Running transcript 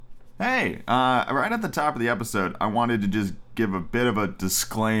Hey, right at the top of the episode, I wanted to just give a bit of a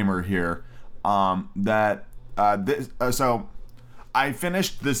disclaimer here. So I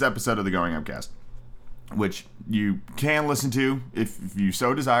finished this episode of the Going Upcast, which you can listen to if you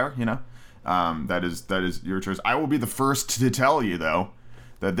so desire. That is your choice. I will be the first to tell you though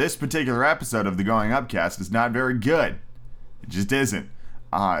that this particular episode of the Going Upcast is not very good. It just isn't.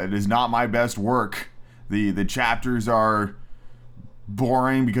 It is not my best work. The chapters are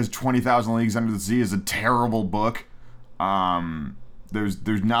boring because 20,000 Leagues Under the Sea is a terrible book.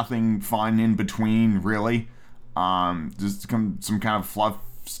 There's nothing fun in between, really. Just some kind of fluff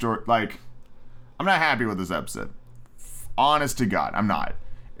story. Like, I'm not happy with this episode. Honest to God, I'm not.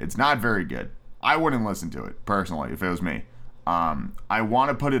 It's not very good. I wouldn't listen to it, personally, if it was me. I want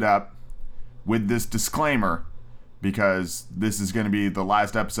to put it up with this disclaimer because this is going to be the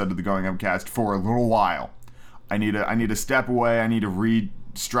last episode of the Going Upcast for a little while. I need to step away. I need to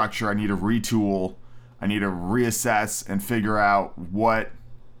restructure. I need to retool. I need to reassess and figure out what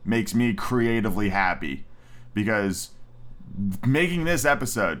makes me creatively happy. Because making this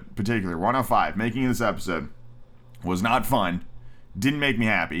episode, particularly 105, making this episode was not fun. Didn't make me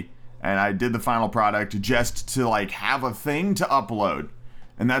happy. And I did the final product just to have a thing to upload.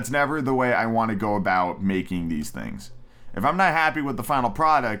 And that's never the way I want to go about making these things. If I'm not happy with the final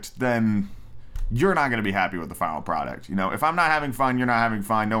product, then you're not going to be happy with the final product. If I'm not having fun, you're not having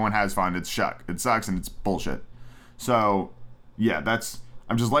fun. No one has fun. It sucks and it's bullshit. So, yeah,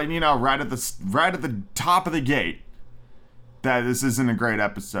 I'm just letting you know right at the top of the gate that this isn't a great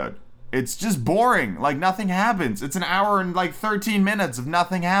episode. It's just boring. Nothing happens. It's an hour and 13 minutes of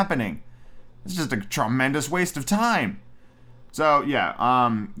nothing happening. It's just a tremendous waste of time. So, yeah,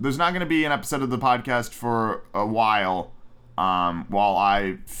 there's not going to be an episode of the podcast for a while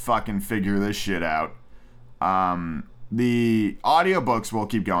I fucking figure this shit out. The audiobooks will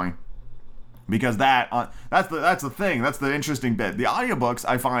keep going because that's the thing. That's the interesting bit. The audiobooks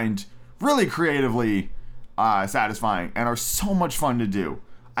I find really creatively satisfying and are so much fun to do.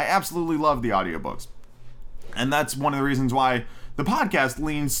 I absolutely love the audiobooks. And that's one of the reasons why the podcast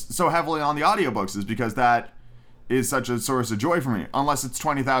leans so heavily on the audiobooks, is because that is such a source of joy for me. Unless it's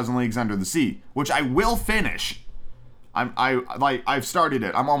 20,000 Leagues Under the Sea, which I will finish. I've started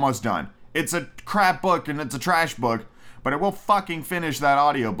it. I'm almost done. It's a crap book and it's a trash book, but I will fucking finish that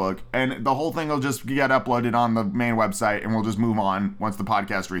audiobook, and the whole thing will just get uploaded on the main website, and we'll just move on once the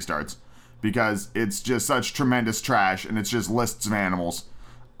podcast restarts, because it's just such tremendous trash, and it's just lists of animals,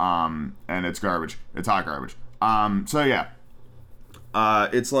 and it's garbage. It's hot garbage. So yeah,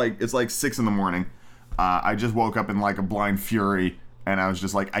 it's like 6 a.m. I just woke up in a blind fury, and I was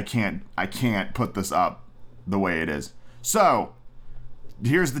just like, I can't put this up the way it is. So,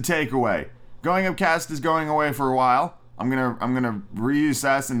 here's the takeaway. Going Upcast is going away for a while. I'm gonna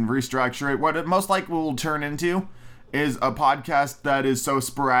reassess and restructure it. What it most likely will turn into is a podcast that is so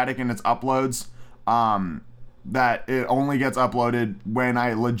sporadic in its uploads that it only gets uploaded when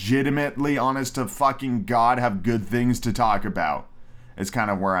I legitimately, honest to fucking God, have good things to talk about. It's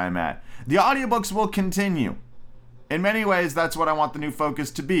kind of where I'm at. The audiobooks will continue. In many ways, that's what I want the new focus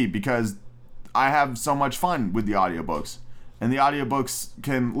to be, because I have so much fun with the audiobooks, and the audiobooks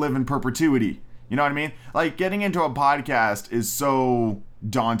can live in perpetuity. You know what I mean? Getting into a podcast is so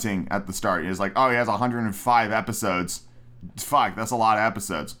daunting at the start. It's like, oh, he has 105 episodes. Fuck, that's a lot of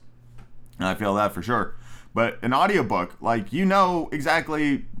episodes. And I feel that for sure. But an audiobook, you know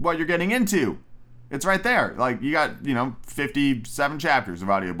exactly what you're getting into. It's right there. You got, 57 chapters of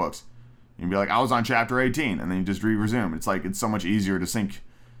audiobooks. You can be like, I was on chapter 18, and then you just resume. It's so much easier to sink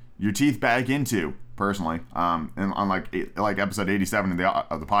your teeth back into, personally, and on episode 87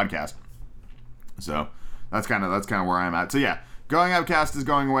 of the podcast. So that's kind of where I'm at. So yeah, Going Upcast is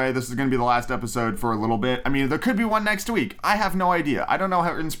going away. This is going to be the last episode for a little bit. I mean, there could be one next week. I have no idea. I don't know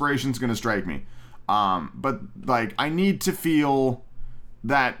how inspiration's going to strike me. But I need to feel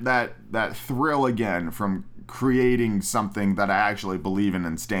that thrill again from creating something that I actually believe in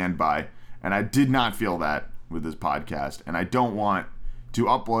and stand by. And I did not feel that with this podcast, and I don't want to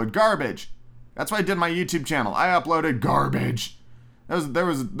upload garbage. That's why I did my YouTube channel. I uploaded garbage. There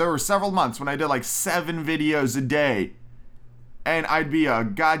were several months when I did 7 videos a day, and I'd be a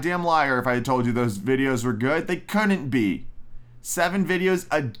goddamn liar if I had told you those videos were good. They couldn't be. 7 videos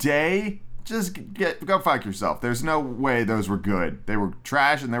a day? Just go fuck yourself. There's no way those were good. They were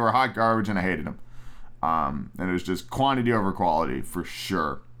trash and they were hot garbage, and I hated them. And it was just quantity over quality for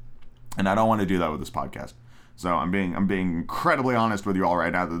sure. And I don't want to do that with this podcast. So I'm being incredibly honest with you all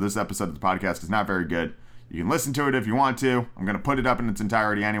right now that this episode of the podcast is not very good. You can listen to it if you want to. I'm going to put it up in its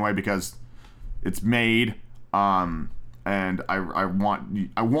entirety anyway because it's made. and I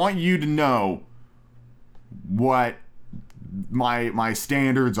want you to know what my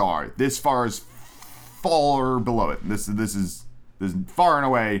standards are. This far is far below it. This is far and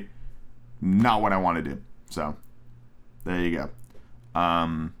away not what I want to do. So there you go.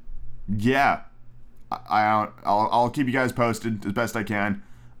 Yeah, I'll keep you guys posted as best I can.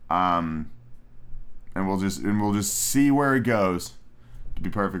 And we'll just see where it goes, to be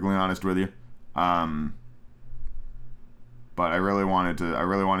perfectly honest with you. But I really wanted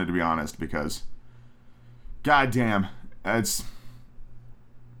to be honest, because goddamn, there's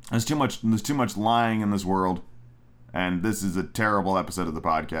too much lying in this world, and this is a terrible episode of the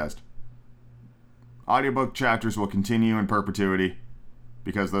podcast. Audiobook chapters will continue in perpetuity,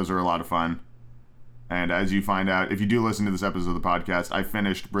 because those are a lot of fun. And as you find out, if you do listen to this episode of the podcast, I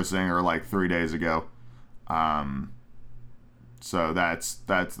finished Brissinger like 3 days ago. So that's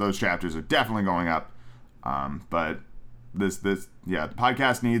those chapters are definitely going up. But the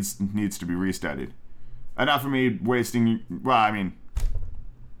podcast needs to be restudied. Enough of me wasting. Well, I mean,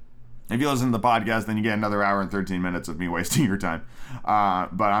 if you listen to the podcast, then you get another hour and 13 minutes of me wasting your time.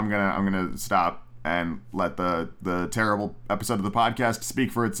 But I'm gonna stop and let the terrible episode of the podcast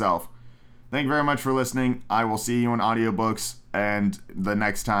speak for itself. Thank you very much for listening. I will see you in audiobooks, and the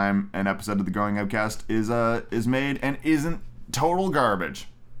next time an episode of the Going Upcast is made and isn't total garbage.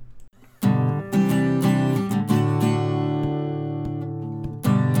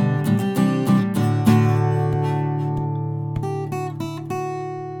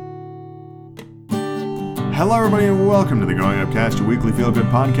 Hello everybody and welcome to the Going Upcast, a weekly feel-good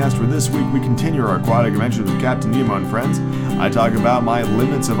podcast where this week we continue our aquatic adventures with Captain Nemo and friends. I talk about my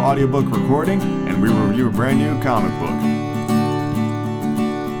limits of audiobook recording, and we review a brand new comic book.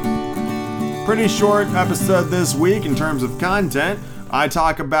 Pretty short episode this week in terms of content. I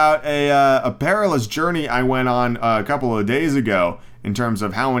talk about a perilous journey I went on a couple of days ago in terms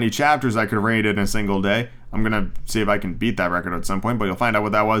of how many chapters I could read in a single day. I'm going to see if I can beat that record at some point, but you'll find out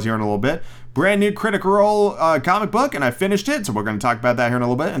what that was here in a little bit. Brand new Critical Role comic book, and I finished it, so we're going to talk about that here in a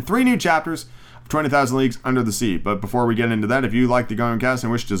little bit. And 3 new chapters of 20,000 Leagues Under the Sea. But before we get into that, if you like the Going Upcast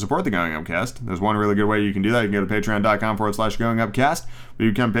and wish to support the Going Upcast, there's one really good way you can do that. You can go to patreon.com/Going Upcast.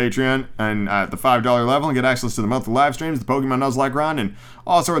 You become Patreon and at the $5 level and get access to the monthly live streams, the Pokemon Nuzlocke run, and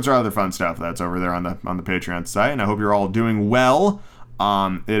all sorts of other fun stuff that's over there on the Patreon site. And I hope you're all doing well.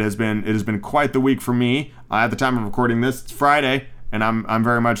 It has been quite the week for me. At the time of recording this, it's Friday, and I'm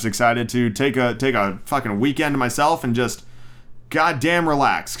very much excited to take a fucking weekend to myself and just goddamn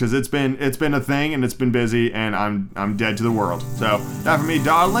relax, because it's been a thing and it's been busy, and I'm dead to the world. So that for me,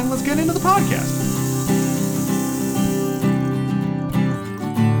 darling. Let's get into the podcast.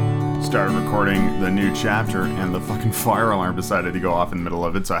 Started recording the new chapter, and the fucking fire alarm decided to go off in the middle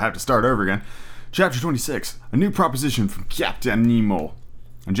of it, so I have to start over again. Chapter 26, a new proposition from Captain Nemo.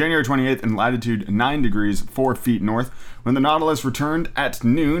 On January 28th, in latitude 9 degrees 4 feet north, when the Nautilus returned at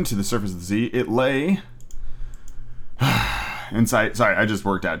noon to the surface of the sea, it lay in sight. Sorry, I just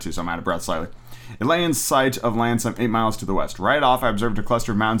worked out too, so I'm out of breath slightly. It lay in sight of land some 8 miles to the west. Right off, I observed a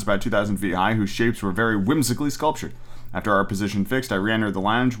cluster of mountains about 2,000 feet high, whose shapes were very whimsically sculptured. After our position fixed, I re-entered the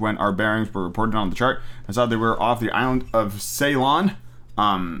lounge. When our bearings were reported on the chart, I saw they were off the island of Ceylon,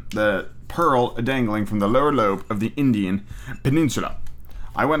 the pearl dangling from the lower lobe of the Indian Peninsula.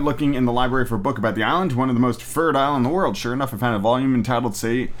 I went looking in the library for a book about the island, one of the most fertile in the world. Sure enough, I found a volume entitled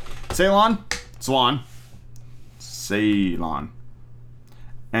Ceylon,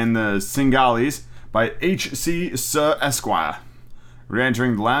 and the Singales by H.C. Sir Esquire.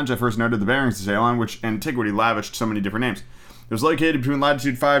 Re-entering the lounge, I first noted the bearings of Ceylon, which antiquity lavished so many different names. It was located between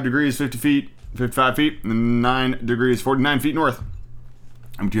latitude 5 degrees 55 feet and 9 degrees 49 feet north,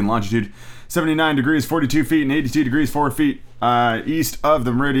 and between longitude 79 degrees 42 feet and 82 degrees 4 feet east of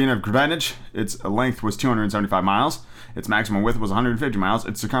the meridian of Greenwich. Its length was 275 miles. Its maximum width was 150 miles.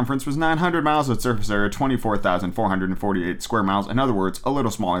 Its circumference was 900 miles. Its surface area 24,448 square miles. In other words, a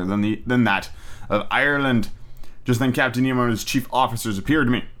little smaller than that of Ireland. Just then, Captain Nemo and his chief officers appeared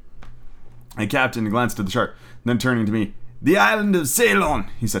to me. The captain glanced at the chart, then turning to me, "The island of Ceylon,"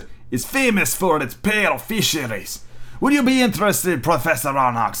 he said, "is famous for its pearl fisheries. Would you be interested, Professor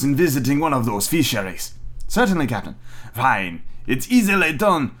Arnox, in visiting one of those fisheries?" "Certainly, Captain." "Fine. It's easily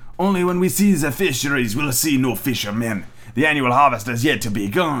done. Only when we see the fisheries, we'll see no fishermen. The annual harvest has yet to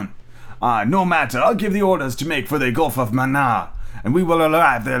begin. No matter. I'll give the orders to make for the Gulf of Mannar, and we will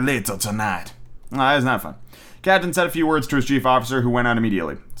arrive there later tonight." Isn't that fun? Captain said a few words to his chief officer, who went out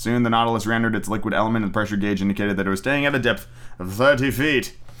immediately. Soon, the Nautilus re-entered its liquid element, and the pressure gauge indicated that it was staying at a depth of 30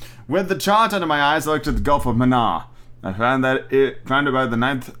 feet. With the chart under my eyes, I looked at the Gulf of Mannar. I found that it found about the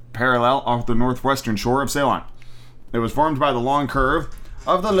 9th parallel off the northwestern shore of Ceylon. It was formed by the long curve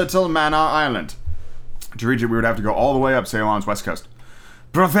of the Little Manor Island. To reach it, we would have to go all the way up Ceylon's west coast.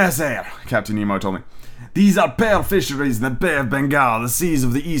 Professor, Captain Nemo told me, these are pearl fisheries in the Bay of Bengal, the seas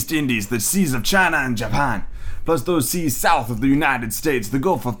of the East Indies, the seas of China and Japan, plus those seas south of the United States, the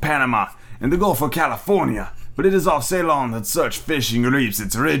Gulf of Panama, and the Gulf of California. But it is off Ceylon that such fishing reaps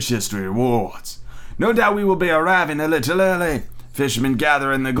its richest rewards. No doubt we will be arriving a little early. Fishermen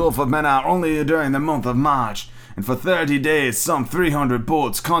gather in the Gulf of Mannar only during the month of March, and for 30 days some 300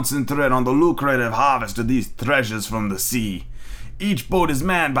 boats concentrate on the lucrative harvest of these treasures from the sea. Each boat is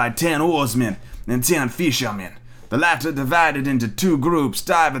manned by 10 oarsmen and 10 fishermen, the latter divided into 2 groups,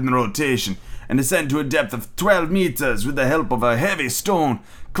 dive in rotation, and descend to a depth of 12 meters with the help of a heavy stone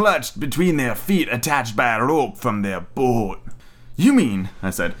clutched between their feet attached by a rope from their boat. You mean,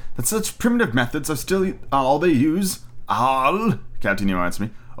 I said, that such primitive methods are still all they use? All, Captain Nemo answered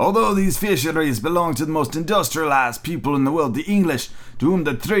me. Although these fisheries belong to the most industrialized people in the world, the English, to whom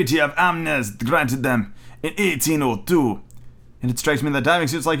the Treaty of Amiens granted them in 1802. And it strikes me that diving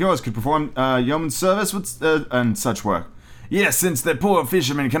suits like yours could perform yeoman's service and such work. Yes, since the poor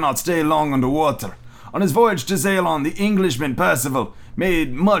fishermen cannot stay long underwater. On his voyage to Ceylon, the Englishman Percival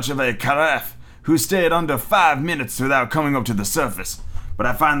made much of a carafe, who stayed under 5 minutes without coming up to the surface. But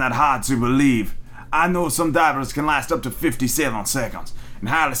I find that hard to believe. I know some divers can last up to 57 seconds, and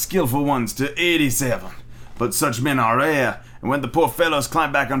highly skillful ones to 87. But such men are rare, and when the poor fellows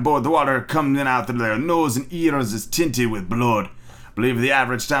climb back on board, the water comes in out of their nose and ears is tinted with blood. I believe the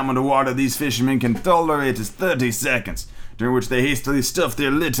average time underwater these fishermen can tolerate is 30 seconds, during which they hastily stuff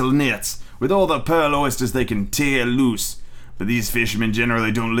their little nets with all the pearl oysters they can tear loose. But these fishermen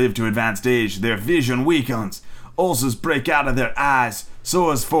generally don't live to advanced age. Their vision weakens, ulcers break out of their eyes,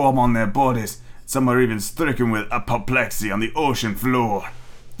 sores form on their bodies. Some are even stricken with apoplexy on the ocean floor.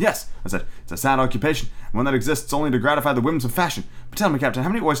 Yes, I said, it's a sad occupation, and one that exists only to gratify the whims of fashion. But tell me, Captain, how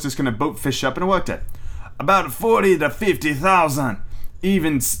many oysters can a boat fish up in a workday? About 40 to 50,000.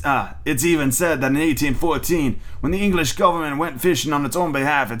 It's even said that in 1814, when the English government went fishing on its own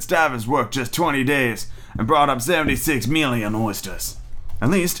behalf, its divers worked just 20 days and brought up 76 million oysters. At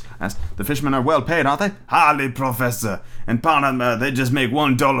least, as the fishermen are well paid, aren't they? Hardly, Professor. In Panama, they just make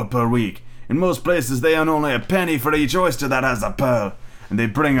 $1 per week. In most places, they earn only a penny for each oyster that has a pearl, and they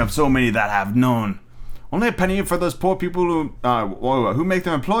bring up so many that have none. Only a penny for those poor people who make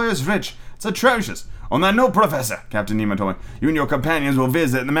their employers rich. It's atrocious. On that note, Professor, Captain Nemo told me, you and your companions will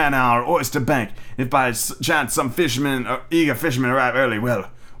visit the Manor Oyster Bank. If by chance some eager fishermen arrive early,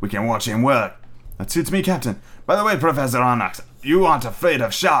 well, we can watch him work. That suits me, Captain. By the way, Professor Arnox, you aren't afraid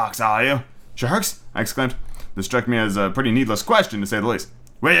of sharks, are you? Sharks? I exclaimed. This struck me as a pretty needless question, to say the least.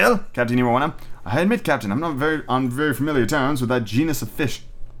 Well, Captain Nemo went on, I admit, Captain, I'm not on very familiar terms with that genus of fish.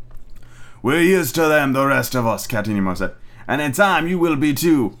 We're used to them, the rest of us, Captain Nemo said. And in time you will be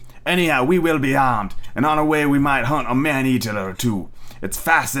too. Anyhow, we will be armed, and on our way we might hunt a man-eater or two. It's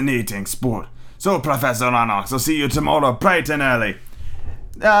fascinating sport. So, Professor Arnox, I'll see you tomorrow bright and early.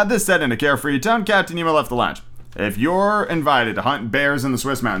 This said in a carefree tone, Captain Nemo left the lounge. If you're invited to hunt bears in the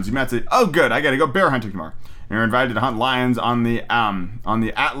Swiss mountains, you might say, oh good, I gotta go bear hunting tomorrow. And you're invited to hunt lions on the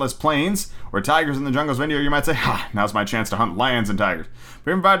Atlas Plains, or tigers in the jungles of India, you might say, ha, now's my chance to hunt lions and tigers. If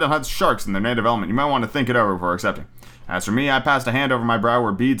you're invited to hunt sharks in their native element, you might want to think it over before accepting. As for me, I passed a hand over my brow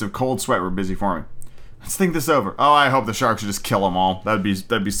where beads of cold sweat were busy forming. Let's think this over. Oh, I hope the sharks would just kill them all. That'd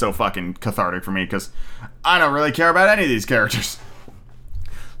be so fucking cathartic for me, because I don't really care about any of these characters.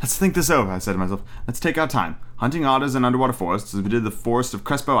 Let's think this over, I said to myself. Let's take our time. Hunting otters in underwater forests, as we did the forest of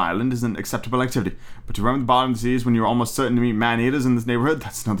Crespo Island, is an acceptable activity. But to roam the bottom of the seas when you're almost certain to meet man-eaters in this neighborhood,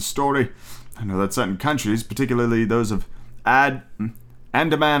 that's another story. I know that certain countries, particularly those of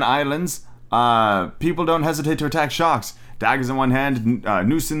Andaman Islands, people don't hesitate to attack sharks. Daggers in one hand,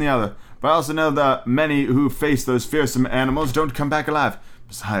 noose in the other. But I also know that many who face those fearsome animals don't come back alive.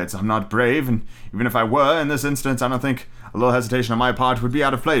 Besides, I'm not brave, and even if I were, in this instance, I don't think a little hesitation on my part would be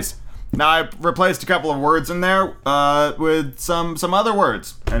out of place. Now, I replaced a couple of words in there with some other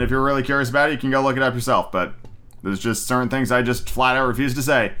words. And if you're really curious about it, you can go look it up yourself. But there's just certain things I just flat out refuse to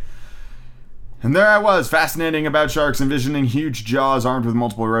say. And there I was, fascinating about sharks, envisioning huge jaws armed with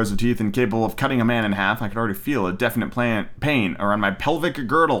multiple rows of teeth and capable of cutting a man in half. I could already feel a definite pain around my pelvic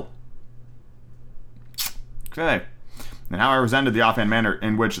girdle. Okay. And how I resented the offhand manner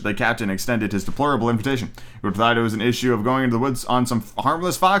in which the captain extended his deplorable invitation. He replied it was an issue of going into the woods on some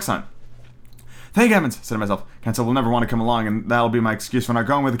harmless fox hunt. Thank heavens, said to myself. Cancel will never want to come along, and that'll be my excuse for not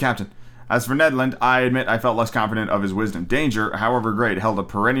going with the captain. As for Ned Land, I admit I felt less confident of his wisdom. Danger, however great, held a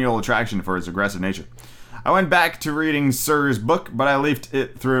perennial attraction for his aggressive nature. I went back to reading Sir's book, but I leafed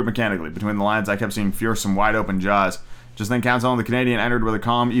it through mechanically. Between the lines, I kept seeing fearsome, wide-open jaws. Just then, Council and the Canadian entered with a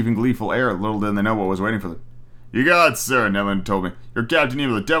calm, even gleeful air. Little did they know what was waiting for them. "You got it, sir," Ned told me. "Your captain,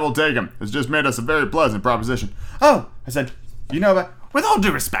 even the devil take him, has just made us a very pleasant proposition." "Oh," I said, "you know that." "With all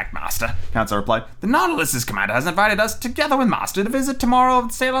due respect, Master," Council replied, "the Nautilus's commander has invited us, together with Master, to visit tomorrow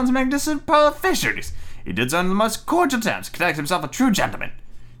Ceylon's magnificent pearl fisheries. He did so in the most cordial terms, conducts himself a true gentleman."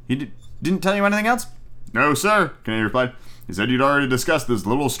 "He didn't tell you anything else?" "No, sir," Kennedy replied. "He said you'd already discussed this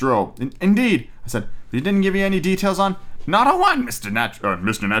little stroll." Indeed," I said. "But he didn't give you any details on—" "Not a one, Mr.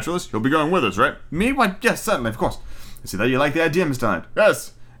 Naturalist. You'll be going with us, right?" "Me? Why, yes, certainly, of course." "I see that you like the idea, Mr. Land."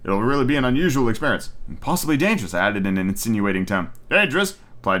 "Yes. It'll really be an unusual experience." "And possibly dangerous," I added in an insinuating tone. "Dangerous?"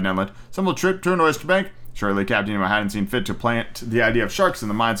 replied Ned Land. "Simple trip to an oyster bank?" Surely, Captain, I hadn't seen fit to plant the idea of sharks in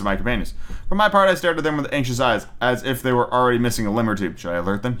the minds of my companions. For my part, I stared at them with anxious eyes, as if they were already missing a limb or two. Should I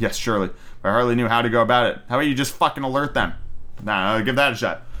alert them? Yes, surely. But I hardly knew how to go about it. How about you just fucking alert them? Nah, I'll give that a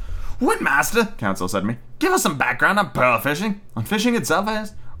shot. "Would Master," Council said to me, "give us some background on pearl fishing?" "On fishing itself, I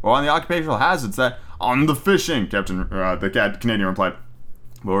asked? Or on the occupational hazards that—" "On the fishing," the Canadian replied.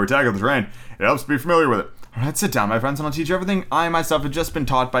 "But we tackle the terrain. It helps to be familiar with it." "All right, sit down, my friends, and I'll teach you everything I myself have just been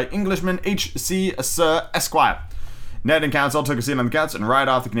taught by Englishman H.C. Sir Esquire." Ned and Council took a seat on the couch, and right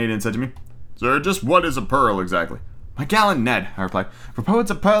off the Canadian said to me, "Sir, just what is a pearl exactly?" "My gallant Ned," I replied, "for poets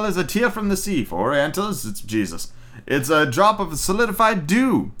a pearl is a tear from the sea. For Orientals, it's Jesus. It's a drop of solidified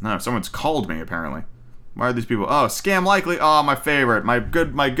dew." No, someone's called me, apparently. Why are these people? Oh, Scam Likely. Oh, my favorite. My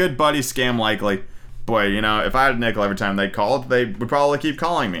good buddy, Scam Likely. Boy, you know, if I had a nickel every time they called, they would probably keep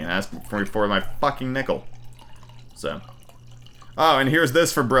calling me and asking for my fucking nickel. So. Oh, and here's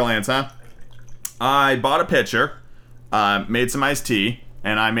this for brilliance, huh? I bought a pitcher, made some iced tea,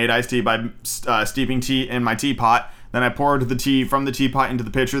 and I made iced tea by steeping tea in my teapot. Then I poured the tea from the teapot into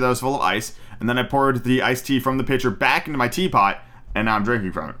the pitcher that was full of ice, and then I poured the iced tea from the pitcher back into my teapot, and now I'm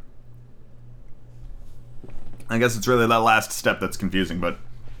drinking from it. I guess it's really that last step that's confusing, but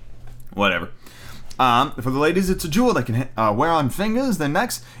whatever. For the ladies, it's a jewel they can wear on fingers, their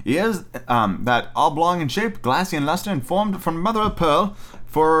necks, ears, that oblong in shape, glassy in luster, and formed from mother of pearl.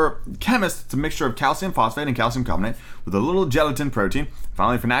 For chemists, it's a mixture of calcium phosphate and calcium carbonate with a little gelatin protein.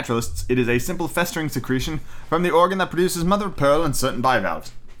 Finally, for naturalists, it is a simple festering secretion from the organ that produces mother of pearl and certain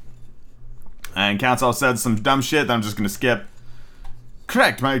bivalves. And Council said some dumb shit that I'm just going to skip.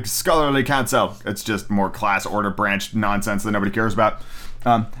 Correct, my scholarly Council. It's just more class order branch nonsense that nobody cares about.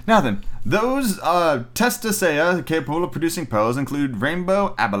 Now then, those testacea capable of producing pearls include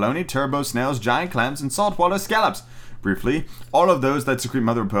rainbow abalone, turbo snails, giant clams, and saltwater scallops. Briefly, all of those that secrete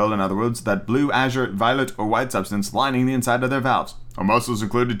mother of pearl, in other words, that blue, azure, violet, or white substance lining the inside of their valves. Are mussels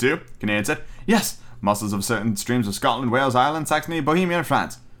included too? Canadian said. Yes, mussels of certain streams of Scotland, Wales, Ireland, Saxony, Bohemia, and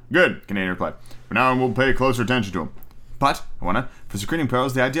France. Good, Canadian replied. For now, we'll pay closer attention to them. But, I wonder, for secreting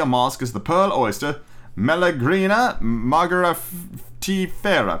pearls, the ideal mollusk is the pearl oyster, Melagrina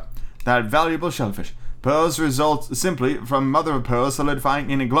margaritifera, that valuable shellfish. Pearls result simply from mother of pearl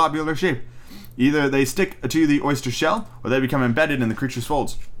solidifying in a globular shape. Either they stick to the oyster shell, or they become embedded in the creature's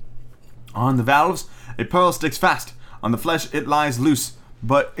folds. On the valves, a pearl sticks fast. On the flesh, it lies loose,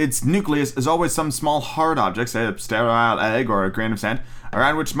 but its nucleus is always some small hard object, say a sterile egg or a grain of sand,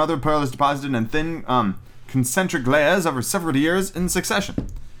 around which mother of pearl is deposited in thin, concentric layers over several years in succession.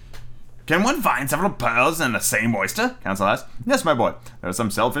 Can one find several pearls in the same oyster? Council asked. Yes, my boy. There are some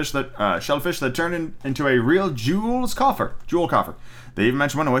shellfish that turn into a real jewel coffer. They even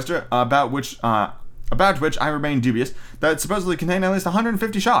mention one oyster about which I remain dubious, that supposedly contained at least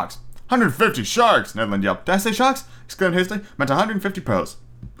 150 sharks. 150 sharks! Ned Land yelled. Did I say sharks? Exclaimed hastily. Meant 150 pearls.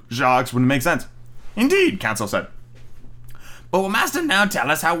 Sharks wouldn't make sense. Indeed, Council said. But will Master now tell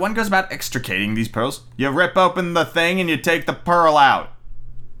us how one goes about extricating these pearls? You rip open the thing and you take the pearl out.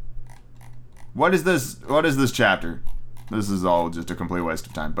 What is this chapter? This is all just a complete waste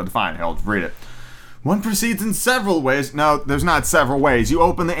of time, but fine, hell, read it. One proceeds in several ways. No, there's not several ways. You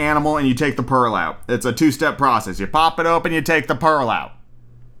open the animal and you take the pearl out. It's a two-step process. You pop it open, you take the pearl out.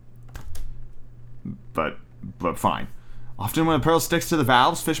 But fine. Often when a pearl sticks to the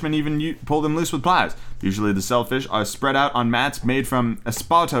valves, fishermen even pull them loose with pliers. Usually the shellfish are spread out on mats made from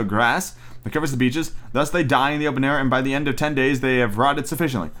esparto grass that covers the beaches. Thus they die in the open air, and by the end of 10 days they have rotted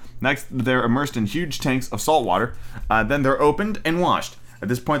sufficiently. Next, they're immersed in huge tanks of salt water. Then they're opened and washed. At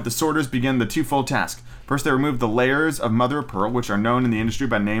this point, the sorters begin the twofold task. First, they remove the layers of mother of pearl, which are known in the industry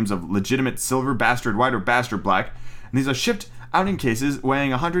by names of legitimate silver, bastard white, or bastard black. And these are shipped out in cases weighing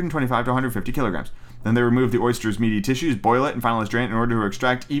 125 to 150 kilograms. Then they remove the oyster's meaty tissues, boil it, and finally drain it in order to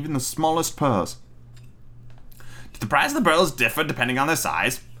extract even the smallest pearls. Do the price of the pearls differ depending on their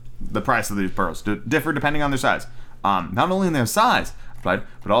size? the price of these pearls differ depending on their size. Not only in their size, right,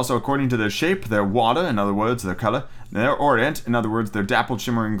 but also according to their shape, their water, in other words, their color, their orient, in other words, their dappled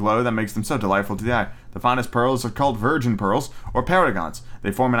shimmering glow that makes them so delightful to the eye. The finest pearls are called virgin pearls, or paragons.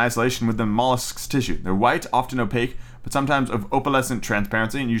 They form in isolation with the mollusk's tissue. They're white, often opaque, but sometimes of opalescent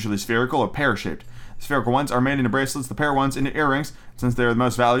transparency, and usually spherical or pear-shaped. The spherical ones are made into bracelets, the pear ones into earrings. Since they are the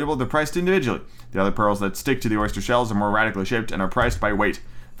most valuable, they're priced individually. The other pearls that stick to the oyster shells are more radically shaped and are priced by weight.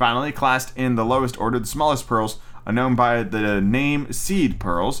 Finally, classed in the lowest order, the smallest pearls are known by the name seed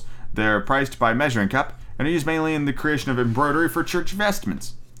pearls. They're priced by measuring cup and are used mainly in the creation of embroidery for church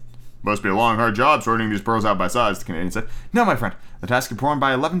vestments. Must be a long, hard job sorting these pearls out by size, the Canadian said. No, my friend. The task is performed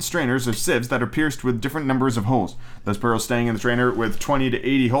by 11 strainers or sieves that are pierced with different numbers of holes. Those pearls staying in the strainer with 20 to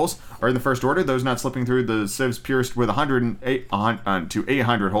 80 holes are in the first order. Those not slipping through the sieves pierced with 108 to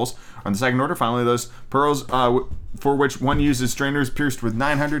 800 holes are in the second order. Finally, those pearls for which one uses strainers pierced with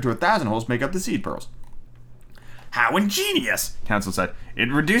 900 to 1,000 holes make up the seed pearls. How ingenious, Council said.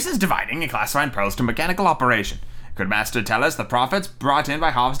 It reduces dividing and classifying pearls to mechanical operation. Could Master tell us the profits brought in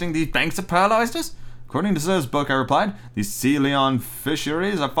by harvesting these banks of pearl oysters? According to Sir's book, I replied, these sea lion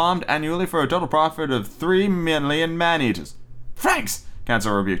fisheries are farmed annually for a total profit of 3 million man-eaters. Francs!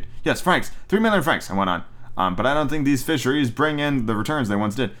 Council rebuked. Yes, francs. 3 million francs, I went on. But I don't think these fisheries bring in the returns they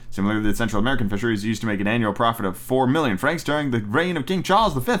once did. Similarly, the Central American fisheries used to make an annual profit of 4 million francs during the reign of King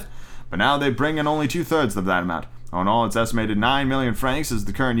Charles V, but now they bring in only 2/3 of that amount. All in all, it's estimated 9 million francs is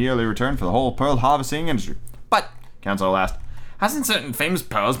the current yearly return for the whole pearl harvesting industry. But, Council asked, hasn't certain famous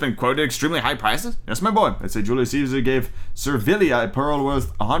pearls been quoted at extremely high prices? Yes, my boy. They say Julius Caesar gave Servilia a pearl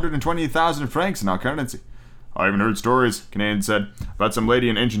worth 120,000 francs in our currency. I even heard stories, Canadian said, about some lady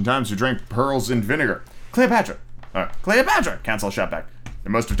in ancient times who drank pearls in vinegar. Cleopatra! Cleopatra, Council shot back.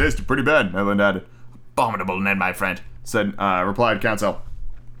 It must have tasted pretty bad, Ned Land added. Abominable, Ned, my friend, replied Council.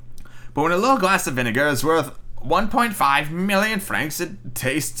 But when a little glass of vinegar is worth 1.5 million francs, its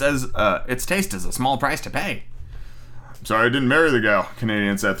taste is a small price to pay. Sorry I didn't marry the gal,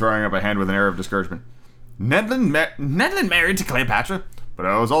 Canadian said, throwing up a hand with an air of discouragement. Nedland married to Cleopatra? But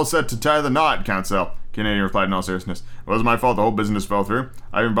I was all set to tie the knot, Council, Canadian replied in all seriousness. It wasn't my fault the whole business fell through.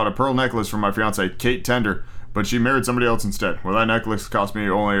 I even bought a pearl necklace for my fiancée, Kate Tender, but she married somebody else instead. Well, that necklace cost me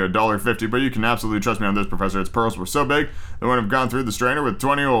only $1.50, but you can absolutely trust me on this, Professor. Its pearls were so big, they wouldn't have gone through the strainer with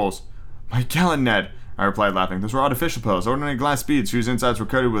 20 holes. My gallant Ned, I replied, laughing. Those were artificial pearls, ordinary glass beads whose insides were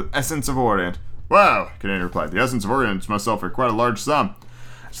coated with essence of Orient. Wow, Canadian replied. The essence of Orient must sell for quite a large sum.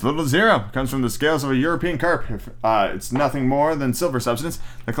 It's little zero. It comes from the scales of a European carp. It's nothing more than silver substance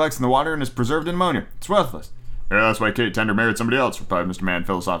that collects in the water and is preserved in ammonia. It's worthless. Yeah, that's why Kate Tender married somebody else, replied Mr. Mann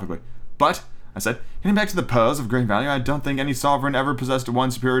philosophically. But, I said, getting back to the pearls of great value, I don't think any sovereign ever possessed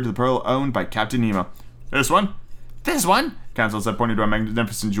one superior to the pearl owned by Captain Nemo. This one? This one? Council said, pointing to a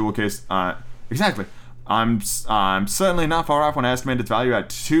magnificent jewel case. Exactly. I'm certainly not far off when I estimate its value at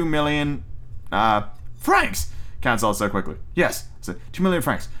 2 million, francs, Council said quickly. Yes, I said, 2 million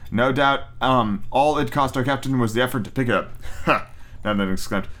francs. No doubt, all it cost our captain was the effort to pick it up. Ha! Ned then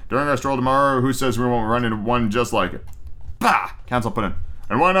exclaimed, during our stroll tomorrow, who says we won't run into one just like it? Bah! Council put in.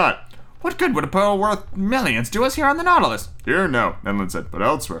 And why not? What good would a pearl worth millions do us here on the Nautilus? Here, no, Ned said, but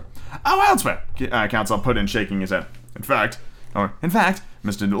elsewhere. Oh, elsewhere! Council put in, shaking his head. In fact,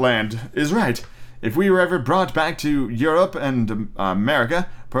 Mr. Land is right. If we were ever brought back to Europe and America,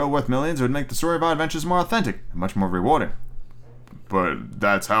 pearl worth millions would make the story of our adventures more authentic and much more rewarding. But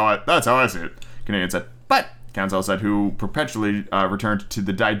that's how I see it, Canadian said. But, Council said, who perpetually returned to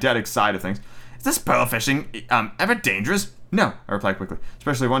the didactic side of things. Is this pearl fishing ever dangerous? No, I replied quickly,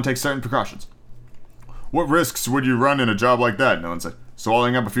 especially if one takes certain precautions. What risks would you run in a job like that? Ned said.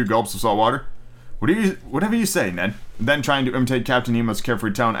 Swallowing up a few gulps of salt water? Whatever you say, Ned. Then, trying to imitate Captain Nemo's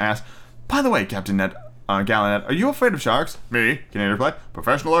carefree tone, asked, by the way, Captain Ned, Gallant Ned, are you afraid of sharks? Me, Canadian replied.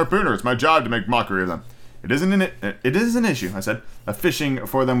 Professional harpooner. It's my job to make mockery of them. It is an issue, I said, of fishing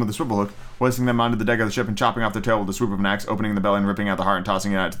for them with a swivel hook, hoisting them onto the deck of the ship and chopping off their tail with the swoop of an axe, opening the belly and ripping out the heart and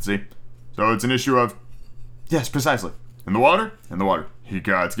tossing it out to sea. So it's an issue of... Yes, precisely. In the water? In the water. Ye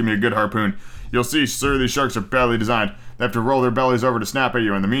gods, give me a good harpoon. You'll see, sir, these sharks are badly designed. They have to roll their bellies over to snap at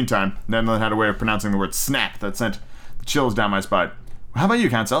you. In the meantime, Ned had a way of pronouncing the word snap that sent the chills down my spine. How about you,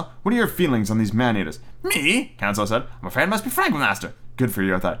 Council? What are your feelings on these man-eaters? Me? Council said. I'm afraid I must be frank with Master. Good for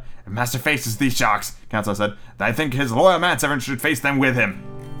you, I thought. If Master faces these sharks, Council said, I think his loyal manservant should face them with him.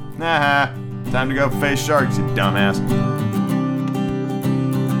 Nah, time to go face sharks, you dumbass.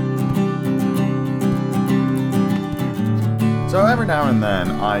 So every now and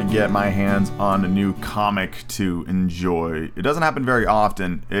then, I get my hands on a new comic to enjoy. It doesn't happen very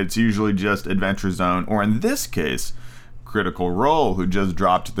often. It's usually just Adventure Zone, or in this case, Critical Role, who just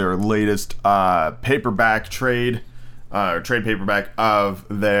dropped their latest paperback trade paperback of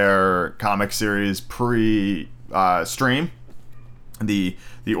their comic series pre-stream, the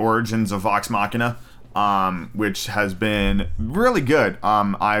Origins of Vox Machina, which has been really good.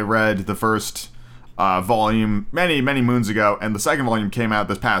 I read the first volume many moons ago, and the second volume came out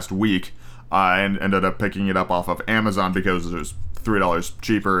this past week, and ended up picking it up off of Amazon because it was $3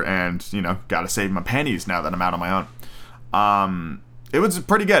 cheaper, and gotta save my pennies now that I'm out on my own. It was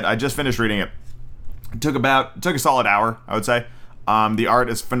pretty good. I just finished reading it. It took a solid hour, I would say. The art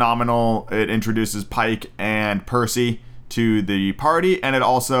is phenomenal. It introduces Pike and Percy to the party, and it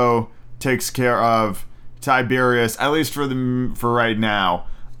also takes care of Tiberius, at least for right now.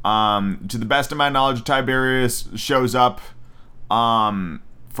 To the best of my knowledge, Tiberius shows up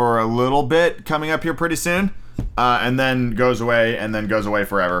for a little bit coming up here pretty soon, and then goes away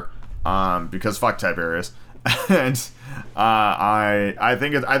forever, because fuck Tiberius. And I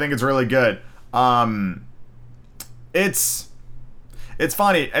think it's really good. It's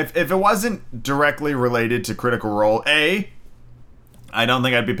funny. If it wasn't directly related to Critical Role, A, I don't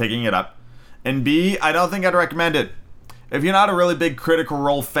think I'd be picking it up, and B, I don't think I'd recommend it. If you're not a really big Critical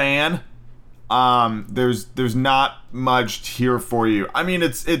Role fan, there's not much here for you. I mean,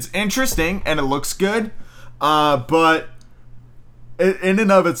 it's interesting and it looks good, but in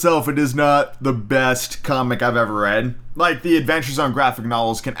and of itself, it is not the best comic I've ever read. Like, the Adventures on Graphic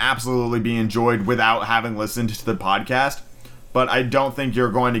Novels can absolutely be enjoyed without having listened to the podcast, but I don't think you're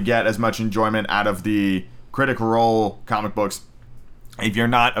going to get as much enjoyment out of the Critical Role comic books if you're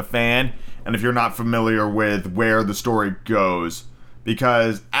not a fan and if you're not familiar with where the story goes.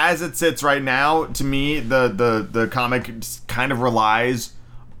 Because as it sits right now, to me, the comic kind of relies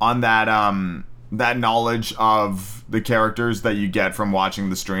on that knowledge of the characters that you get from watching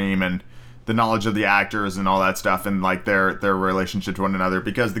the stream, and the knowledge of the actors and all that stuff, and like their relationship to one another,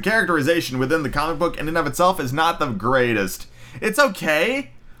 because the characterization within the comic book in and of itself is not the greatest. It's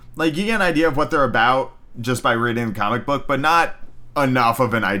okay, like you get an idea of what they're about just by reading the comic book, but not enough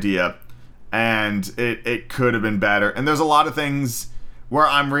of an idea, and it could have been better. And there's a lot of things where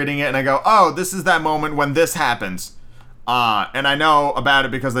I'm reading it and I go, oh, this is that moment when this happens, and I know about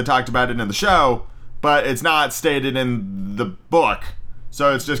it because they talked about it in the show, but it's not stated in the book.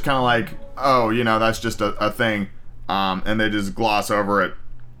 So it's just kind of like, oh, that's just a thing. And they just gloss over it.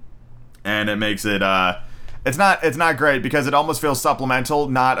 And it makes it, it's not great because it almost feels supplemental,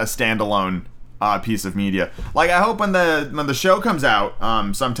 not a standalone piece of media. Like, I hope when the show comes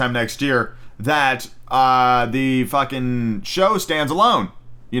out sometime next year that the fucking show stands alone,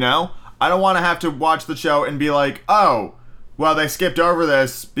 I don't want to have to watch the show and be like, oh, well, they skipped over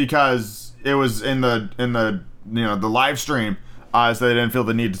this because it was in the the live stream. So they didn't feel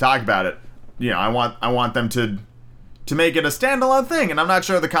the need to talk about it. I want them to make it a standalone thing, and I'm not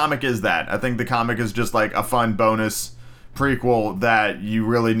sure the comic is that. I think the comic is just like a fun bonus prequel that you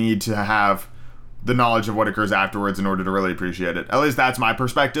really need to have the knowledge of what occurs afterwards in order to really appreciate it. At least that's my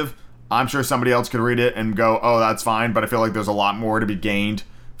perspective. I'm sure somebody else could read it and go, oh, that's fine, but I feel like there's a lot more to be gained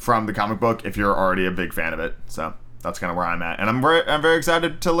from the comic book if you're already a big fan of it. So that's kind of where I'm at, and I'm very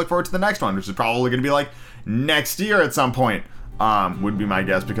excited to look forward to the next one, which is probably going to be like next year at some point. Would be my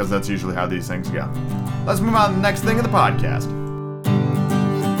guess, because that's usually how these things go. Let's move on to the next thing of the podcast.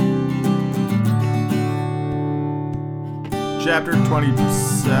 Chapter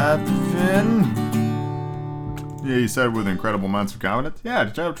 27. Yeah, you said with incredible amounts of confidence. Yeah,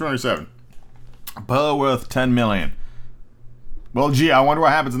 chapter 27. Poe worth 10 million. Well, gee, I wonder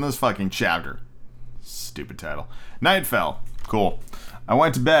what happens in this fucking chapter. Stupid title. Night fell. Cool. I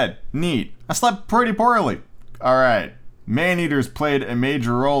went to bed. Neat. I slept pretty poorly. Alright. Man-eaters played a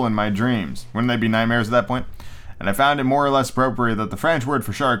major role in my dreams. Wouldn't they be nightmares at that point? And I found it more or less appropriate that the French word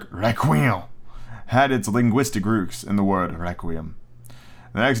for shark, requiem, had its linguistic roots in the word requiem.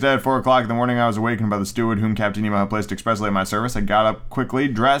 The next day at 4 o'clock in the morning, I was awakened by the steward whom Captain Nemo had placed expressly at my service. I got up quickly,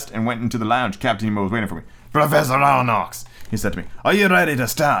 dressed, and went into the lounge. Captain Nemo was waiting for me. Professor Arnox, he said to me, are you ready to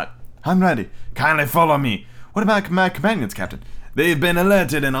start? I'm ready. Kindly follow me. What about my companions, Captain? They've been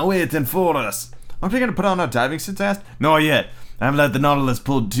alerted and are waiting for us. Aren't we going to put on our diving suits, asked? Not yet. I've let the Nautilus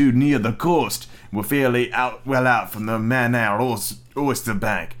pull too near the coast. We're fairly well out from the Manor Oyster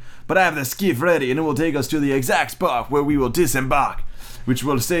Bank. But I have the skiff ready, and it will take us to the exact spot where we will disembark, which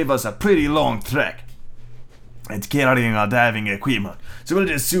will save us a pretty long trek. It's carrying our diving equipment, so we'll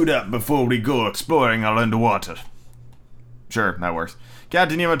just suit up before we go exploring our underwater. Sure, that works.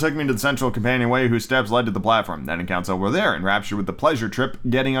 Captain Nemo took me to the central companionway whose steps led to the platform. Ned and Council were there, enraptured with the pleasure trip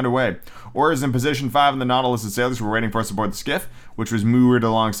getting underway. Oars in position 5 and the Nautilus' sailors were waiting for us aboard the skiff, which was moored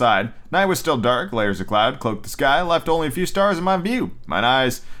alongside. Night was still dark, layers of cloud cloaked the sky, left only a few stars in my view. My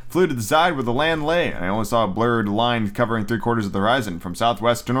eyes flew to the side where the land lay, and I only saw a blurred line covering 3/4 of the horizon, from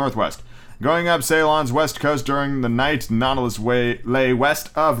southwest to northwest. Going up Ceylon's west coast during the night, Nautilus lay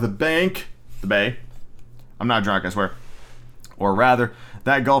west of the bay. I'm not drunk, I swear. Or rather,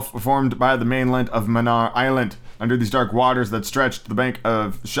 that gulf formed by the mainland of Manar Island. Under these dark waters that stretched the bank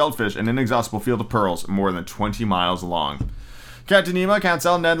of shellfish, an inexhaustible field of pearls, more than 20 miles long. Captain Nemo,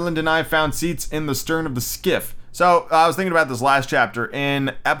 Council, Nedland, and I found seats in the stern of the skiff. So, I was thinking about this last chapter.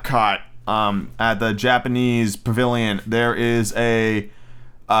 In Epcot, at the Japanese pavilion, there is a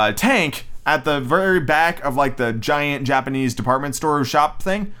tank at the very back of, like, the giant Japanese department store shop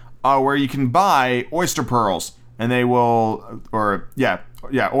thing, where you can buy oyster pearls. And they will,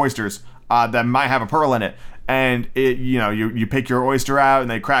 oysters that might have a pearl in it. And you pick your oyster out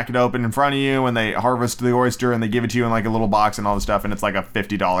and they crack it open in front of you and they harvest the oyster and they give it to you in like a little box and all this stuff, and it's like a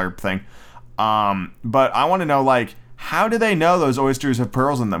 $50 thing. But I want to know, like, how do they know those oysters have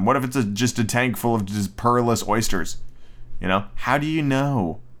pearls in them? What if it's just a tank full of just pearlless oysters? You know, how do you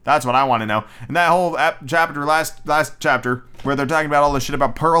know? That's what I want to know. And that whole chapter, last chapter, where they're talking about all this shit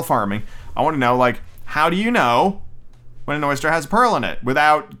about pearl farming, I want to know, like, how do you know when an oyster has a pearl in it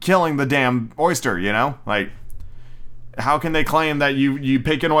without killing the damn oyster, you know? Like, how can they claim that you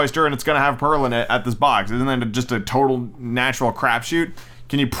pick an oyster and it's going to have pearl in it at this box? Isn't that just a total natural crapshoot?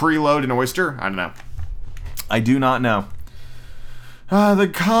 Can you preload an oyster? I don't know. I do not know.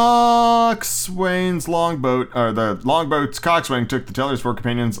 The longboat's coxswain took the tillers, 4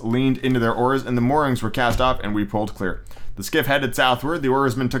 companions leaned into their oars, and the moorings were cast off, and we pulled clear. The skiff headed southward. The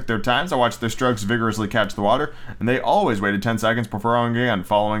oarsmen took their times. I watched their strokes vigorously catch the water, and they always waited 10 seconds before rowing again,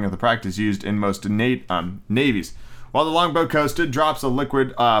 following the practice used in most navies. While the longboat coasted, drops of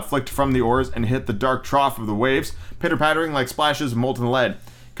liquid flicked from the oars and hit the dark trough of the waves, pitter-pattering like splashes of molten lead.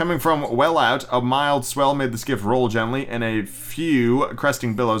 Coming from well out, a mild swell made the skiff roll gently, and a few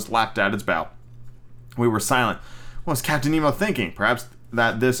cresting billows lapped at its bow. We were silent. What was Captain Nemo thinking? Perhaps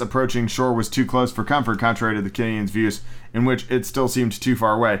that this approaching shore was too close for comfort, contrary to the Canadian's views, in which it still seemed too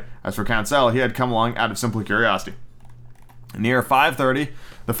far away. As for Council, he had come along out of simple curiosity. Near 5:30,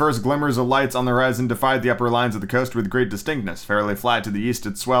 the first glimmers of lights on the horizon defied the upper lines of the coast with great distinctness. Fairly flat to the east,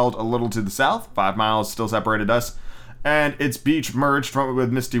 it swelled a little to the south. 5 miles still separated us, and its beach merged from it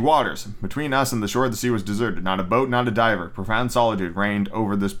with misty waters. Between us and the shore, the sea was deserted. Not a boat, not a diver. Profound solitude reigned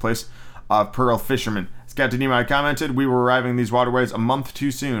over this place of pearl fishermen. As Captain Nemo had commented, we were arriving in these waterways a month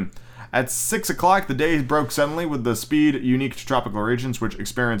too soon. At 6 o'clock, the day broke suddenly with the speed unique to tropical regions, which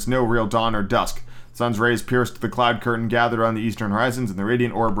experience no real dawn or dusk. The sun's rays pierced the cloud curtain gathered on the eastern horizons, and the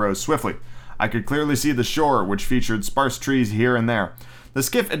radiant orb rose swiftly. I could clearly see the shore, which featured sparse trees here and there. The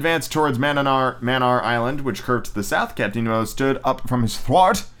skiff advanced towards Manar Island, which curved to the south. Captain Nemo stood up from his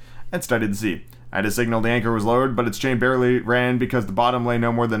thwart and studied the sea. At his signal, the anchor was lowered, but its chain barely ran because the bottom lay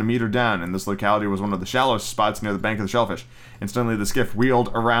no more than a meter down, and this locality was one of the shallowest spots near the bank of the shellfish. Instantly, the skiff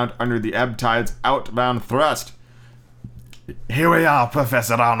wheeled around under the ebb tide's outbound thrust. "Here we are,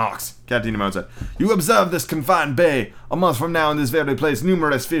 Professor Arnox," Captain Nemo said. "You observe this confined bay. A month from now, in this very place,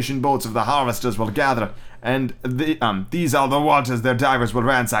 numerous fishing boats of the harvesters will gather, and these are the waters their divers will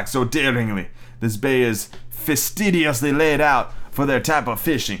ransack so daringly. This bay is fastidiously laid out for their type of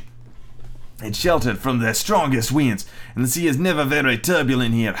fishing. It's sheltered from their strongest winds, and the sea is never very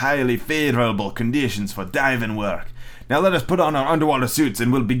turbulent here. Highly favorable conditions for diving work. Now let us put on our underwater suits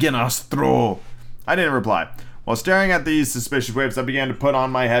and we'll begin our stroll." I didn't reply. While staring at these suspicious waves, I began to put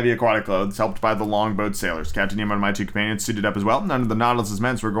on my heavy aquatic clothes, helped by the longboat sailors. Captain Nemo and my 2 companions suited up as well. None of the Nautilus's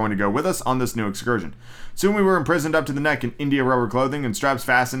men were going to go with us on this new excursion. Soon we were imprisoned up to the neck in India rubber clothing, and straps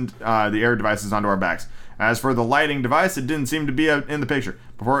fastened the air devices onto our backs. As for the lighting device, it didn't seem to be in the picture.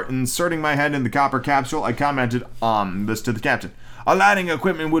 Before inserting my head in the copper capsule, I commented on this to the captain. "Our lighting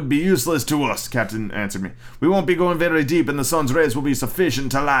equipment would be useless to us," Captain answered me. "We won't be going very deep, and the sun's rays will be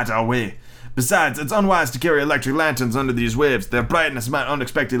sufficient to light our way. Besides, it's unwise to carry electric lanterns under these waves. Their brightness might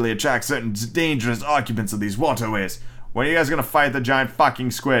unexpectedly attract certain dangerous occupants of these waterways." When are you guys gonna fight the giant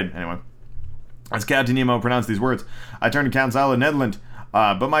fucking squid? Anyway. As Captain Nemo pronounced these words, I turned to Council and Nedland,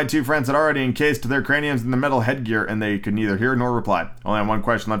 but my 2 friends had already encased their craniums in the metal headgear, and they could neither hear nor reply. Only had one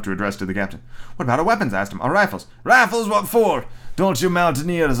question left to address to the captain. "What about our weapons?" I asked him. "Our rifles." "Rifles? What for? Don't you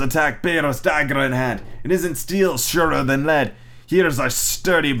mountaineers attack bears dagger in hand? It isn't steel surer than lead. Here's a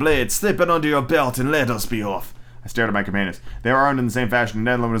sturdy blade. Slip it under your belt and let us be off. I stared at my companions. They were armed in the same fashion.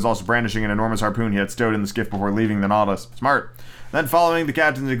 Ned Land was also brandishing an enormous harpoon he had stowed in the skiff before leaving the Nautilus. Smart. Then, following the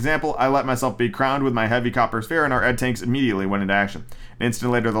captain's example, I let myself be crowned with my heavy copper sphere, and our ed tanks immediately went into action. An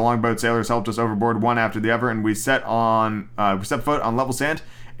instant later, the longboat sailors helped us overboard one after the other, and we set foot on level sand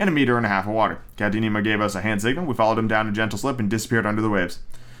and 1.5 meters of water. Captain Nemo gave us a hand signal. We followed him down a gentle slip and disappeared under the waves.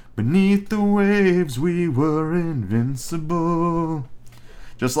 Beneath the waves, we were invincible.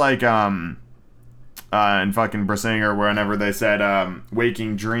 Just like in fucking Brasinger, whenever they said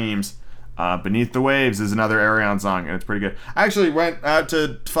 "Waking Dreams." Beneath the Waves is another Arion song, and it's pretty good. I actually went out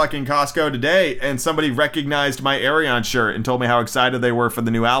to fucking Costco today, and somebody recognized my Arion shirt and told me how excited they were for the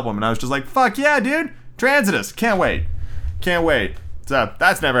new album, and I was just like, fuck yeah, dude! Transitus! Can't wait. So,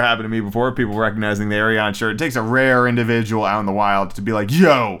 that's never happened to me before, people recognizing the Arion shirt. It takes a rare individual out in the wild to be like,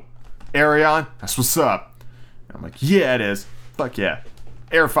 yo, Arion, that's what's up. And I'm like, yeah, it is. Fuck yeah.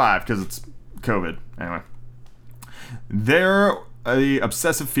 Air 5, because it's COVID. Anyway. The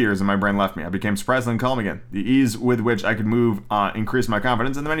obsessive fears in my brain left me. I became surprisingly calm again. The ease with which I could move increased my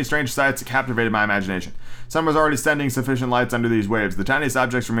confidence, and the many strange sights captivated my imagination. Sun was already sending sufficient lights under these waves. The tiniest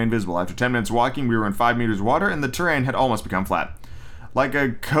objects remained visible. After 10 minutes walking, we were in 5 meters of water, and the terrain had almost become flat. Like a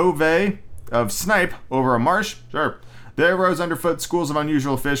cove of snipe over a marsh, sure. There rose underfoot schools of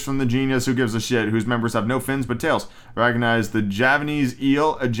unusual fish from the genius who gives a shit, whose members have no fins but tails. I recognized the Javanese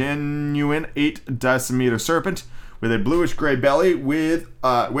eel, a genuine 8-decimeter serpent, with a bluish-gray belly,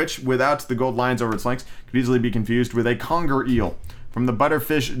 which, without the gold lines over its flanks, could easily be confused with a conger eel. From the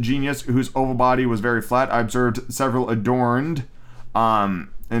butterfish genius, whose oval body was very flat, I observed several adorned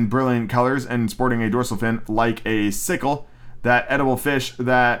in brilliant colors and sporting a dorsal fin like a sickle. That edible fish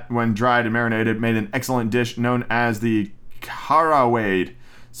that, when dried and marinated, made an excellent dish known as the carawade.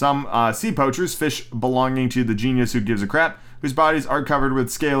 Some sea poachers, fish belonging to the genius who gives a crap, whose bodies are covered with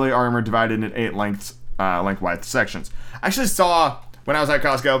scaly armor divided into 8 lengthwise sections. I actually saw, when I was at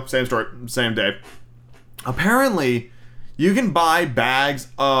Costco, same story, same day. Apparently, you can buy bags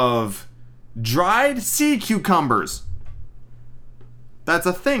of dried sea cucumbers. That's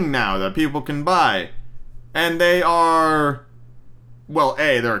a thing now that people can buy. And they are, well,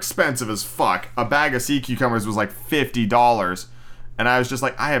 they're expensive as fuck. A bag of sea cucumbers was like $50. And I was just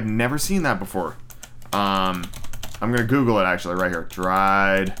like, I have never seen that before. I'm going to Google it actually right here.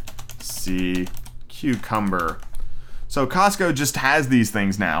 Dried sea cucumber. So Costco just has these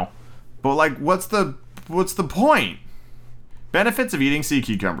things now. But like, what's the point? Benefits of eating sea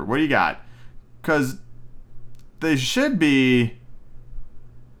cucumber. What do you got? Because they should be...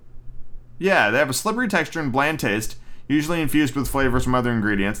 Yeah, they have a slippery texture and bland taste, usually infused with flavors from other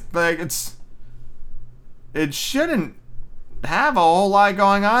ingredients. Like, it shouldn't have a whole lot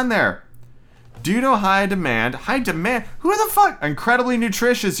going on there. Due to high demand? Who the fuck? Incredibly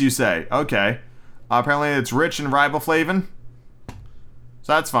nutritious, you say. Okay. Apparently it's rich in riboflavin.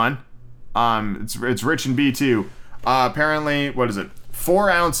 So that's fun. It's rich in B2. Apparently, what is it?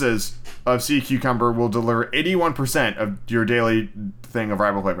 4 ounces of sea cucumber will deliver 81% of your daily thing of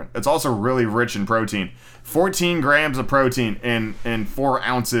riboflavin. It's also really rich in protein. 14 grams of protein in 4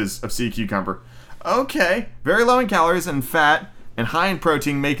 ounces of sea cucumber. Okay. Very low in calories and fat and high in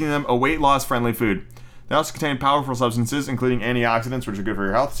protein, making them a weight loss friendly food. They also contain powerful substances, including antioxidants, which are good for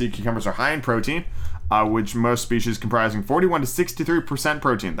your health. Sea cucumbers are high in protein, which most species comprising 41 to 63%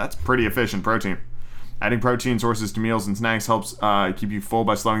 protein. That's pretty efficient protein. Adding protein sources to meals and snacks helps keep you full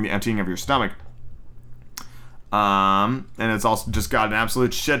by slowing the emptying of your stomach. And it's also just got an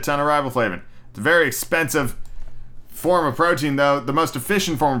absolute shit ton of riboflavin. It's a very expensive form of protein, though. The most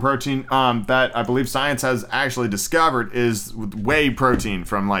efficient form of protein that I believe science has actually discovered is whey protein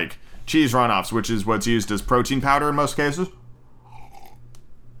from like cheese runoffs, which is what's used as protein powder in most cases.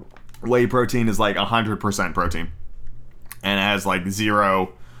 Whey protein is like 100% protein, and it has like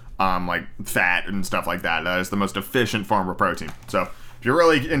zero like fat and stuff like that. That is the most efficient form of protein. So if you're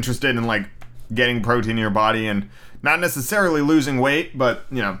really interested in like getting protein in your body and not necessarily losing weight, but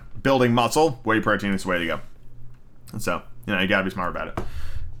you know, building muscle, whey protein is the way to go. And so, you know, you gotta be smart about it.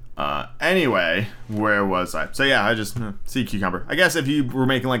 Anyway, where was I? So yeah, I just sea cucumber. I guess if you were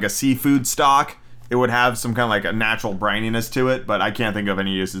making like a seafood stock, it would have some kind of like a natural brininess to it, but I can't think of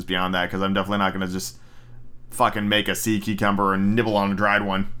any uses beyond that because I'm definitely not gonna just fucking make a sea cucumber and nibble on a dried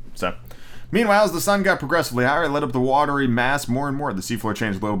one. So, meanwhile, as the sun got progressively higher, it lit up the watery mass more and more. The seafloor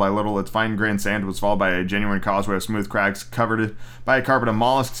changed little by little. Its fine-grained sand was followed by a genuine causeway of smooth cracks covered by a carpet of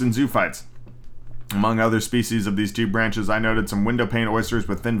mollusks and zoophytes. Among other species of these two branches, I noted some windowpane oysters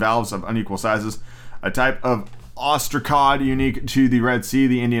with thin valves of unequal sizes, a type of ostracod unique to the Red Sea,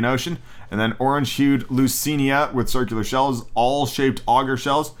 the Indian Ocean, and then orange-hued Leucinia with circular shells, all shaped auger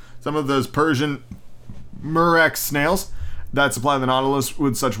shells. Some of those Persian Murex snails that supply the Nautilus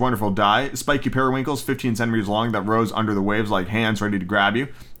with such wonderful dye, spiky periwinkles 15 centimeters long that rose under the waves like hands ready to grab you,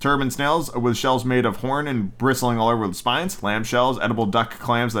 turban snails with shells made of horn and bristling all over with spines, lamb shells, edible duck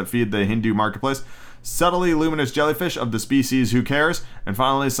clams that feed the Hindu marketplace, subtly luminous jellyfish of the species who cares, and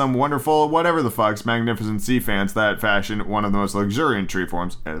finally some wonderful whatever the fuck's magnificent sea fans that fashion one of the most luxuriant tree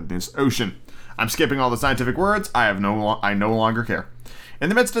forms of this ocean. I'm skipping all the scientific words. I no longer care. In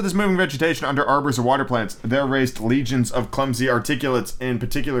the midst of this moving vegetation under arbors of water plants, there raced legions of clumsy articulates, in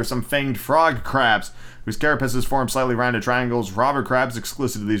particular some fanged frog crabs, whose carapaces form slightly rounded triangles, robber crabs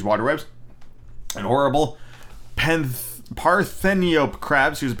exclusive to these waterways, and horrible Partheniope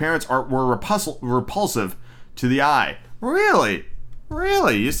crabs whose appearance were repulsive to the eye. Really?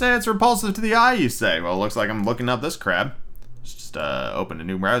 Really? You say it's repulsive to the eye, you say? Well, it looks like I'm looking up this crab. Let's just open a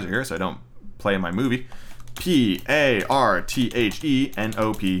new browser here so I don't play my movie. Partheniope.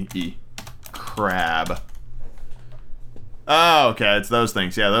 Crab. Oh, okay, it's those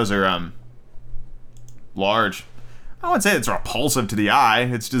things. Yeah, those are, large. I wouldn't say it's repulsive to the eye.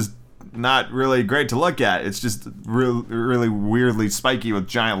 It's just not really great to look at. It's just really weirdly spiky with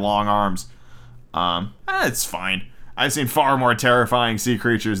giant long arms. It's fine. I've seen far more terrifying sea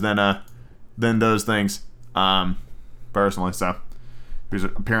creatures than those things, personally, so whose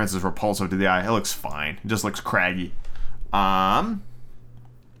appearance is repulsive to the eye. It looks fine. It just looks craggy. One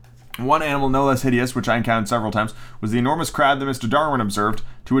animal no less hideous, which I encountered several times, was the enormous crab that Mr. Darwin observed,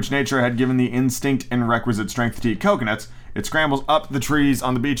 to which nature had given the instinct and requisite strength to eat coconuts. It scrambles up the trees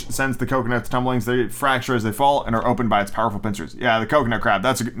on the beach, sends the coconuts tumbling, so they fracture as they fall, and are opened by its powerful pincers. Yeah, the coconut crab.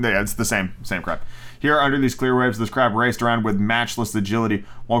 It's the same crab. Here, under these clear waves, this crab raced around with matchless agility,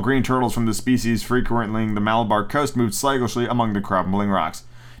 while green turtles from the species frequenting the Malabar coast moved sluggishly among the crumbling rocks.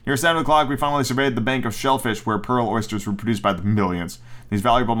 Near 7 o'clock, we finally surveyed the bank of shellfish where pearl oysters were produced by the millions. These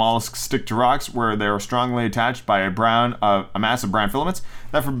valuable mollusks stick to rocks where they are strongly attached by a mass of brown filaments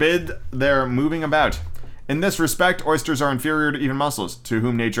that forbid their moving about. In this respect, oysters are inferior to even mussels, to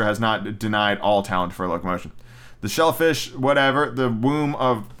whom nature has not denied all talent for locomotion. The shellfish,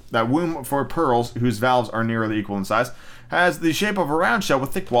 that womb for pearls, whose valves are nearly equal in size, has the shape of a round shell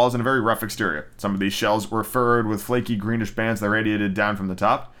with thick walls and a very rough exterior. Some of these shells were furrowed with flaky greenish bands that radiated down from the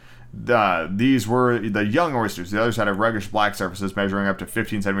top. These were the young oysters. The others had a reddish black surfaces measuring up to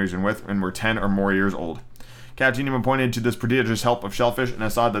 15 centimeters in width and were 10 or more years old. Captain Nemo pointed to this prodigious help of shellfish, and I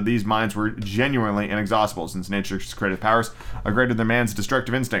saw that these minds were genuinely inexhaustible, since nature's creative powers are greater than man's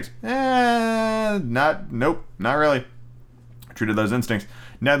destructive instincts. Not really. True to those instincts,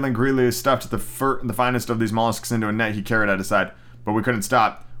 Ned Land greedily stuffed the finest of these mollusks into a net he carried at his side. But we couldn't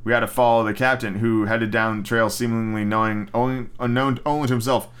stop. We had to follow the captain, who headed down the trail seemingly unknown only to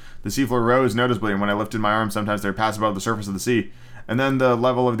himself. The seafloor rose noticeably, and when I lifted my arms, sometimes they would pass above the surface of the sea, and then the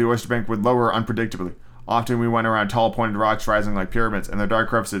level of the oyster bank would lower unpredictably. Often we went around tall pointed rocks rising like pyramids, and their dark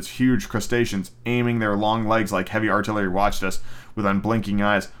crevices, huge crustaceans, aiming their long legs like heavy artillery, watched us with unblinking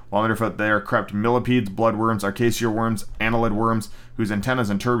eyes, while underfoot there crept millipedes, bloodworms, arcacia worms, annelid worms, whose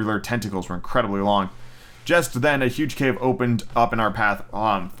antennas and tubular tentacles were incredibly long. Just then, a huge cave opened up in our path,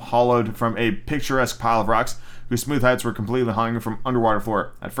 hollowed from a picturesque pile of rocks, whose smooth heights were completely hung from underwater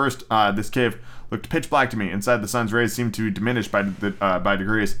floor. At first, this cave looked pitch black to me. Inside, the sun's rays seemed to diminish by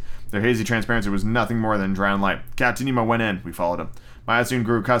degrees. Their hazy transparency was nothing more than drowned light. Captain Nemo went in. We followed him. My eyes soon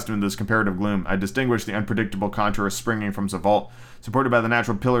grew accustomed to this comparative gloom. I distinguished the unpredictable contours springing from the vault, supported by the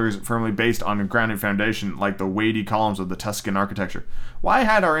natural pillars firmly based on a granite foundation like the weighty columns of the Tuscan architecture. Why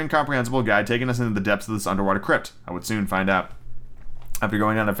had our incomprehensible guide taken us into the depths of this underwater crypt? I would soon find out. After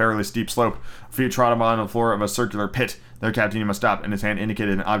going down a fairly steep slope, our feet trod upon the floor of a circular pit. There Captain Nemo stopped, and his hand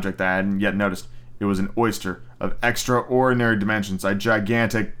indicated an object that I hadn't yet noticed. It was an oyster of extraordinary dimensions, a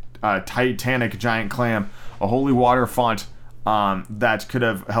gigantic, titanic giant clam, a holy water font that could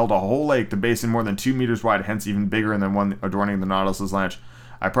have held a whole lake, the basin more than 2 meters wide, hence even bigger than one adorning the Nautilus's ledge.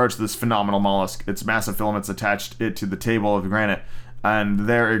 I approached this phenomenal mollusk. Its massive filaments attached it to the table of granite, and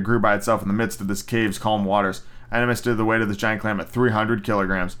there it grew by itself in the midst of this cave's calm waters. I estimated the weight of this giant clam at 300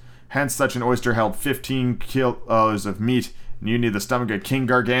 kilograms. Hence, such an oyster held 15 kilos of meat, and you need the stomach of King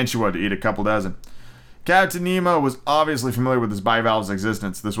Gargantua to eat a couple dozen. Captain Nemo was obviously familiar with this bivalve's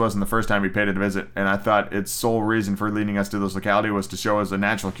existence. This wasn't the first time he paid it a visit, and I thought its sole reason for leading us to this locality was to show us a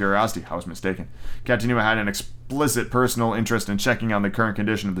natural curiosity. I was mistaken. Captain Nemo had an explicit personal interest in checking on the current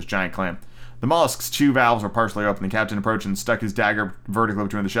condition of this giant clam. The mollusk's 2 valves were partially open. The captain approached and stuck his dagger vertically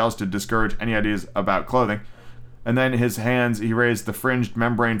between the shells to discourage any ideas about clothing. And then his hands, he raised the fringed,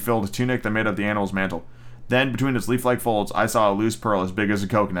 membrane-filled tunic that made up the animal's mantle. Then, between its leaf-like folds, I saw a loose pearl as big as a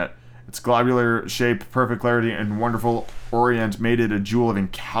coconut. Its globular shape, perfect clarity, and wonderful orient made it a jewel of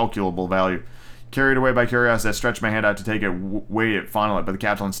incalculable value. Carried away by curiosity, I stretched my hand out to take it, weigh it, funnel it, but the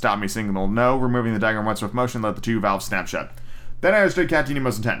captain stopped me, signaled no, removing the dagger in one swift motion, let the two valves snap shut. Then I understood Captain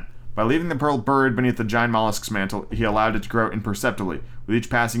Nemo's intent. By leaving the pearl buried beneath the giant mollusk's mantle, he allowed it to grow imperceptibly. With each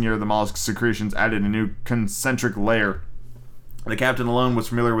passing year, the mollusk's secretions added a new concentric layer. The captain alone was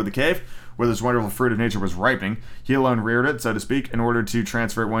familiar with the cave, where this wonderful fruit of nature was ripening. He alone reared it, so to speak, in order to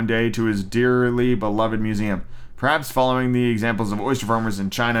transfer it one day to his dearly beloved museum. Perhaps following the examples of oyster farmers in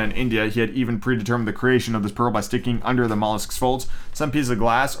China and India, he had even predetermined the creation of this pearl by sticking under the mollusk's folds some piece of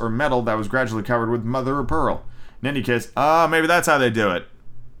glass or metal that was gradually covered with mother of pearl. In any case, maybe that's how they do it.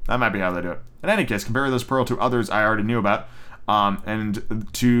 That might be how they do it. In any case, compare this pearl to others I already knew about, and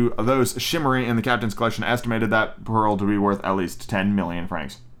to those shimmering in the captain's collection, estimated that pearl to be worth at least 10 million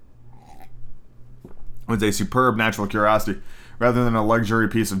francs. It was a superb natural curiosity, rather than a luxury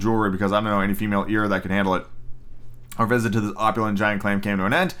piece of jewelry, because I don't know any female ear that could handle it. Our visit to this opulent giant clam came to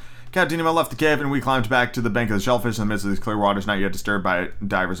an end. Captain Nemo left the cave, and we climbed back to the bank of the shellfish in the midst of these clear waters not yet disturbed by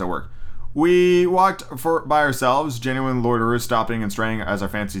divers at work. We walked by ourselves, genuine loiterers, stopping and straying as our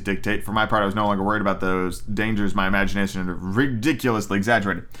fancies dictate. For my part, I was no longer worried about those dangers my imagination had ridiculously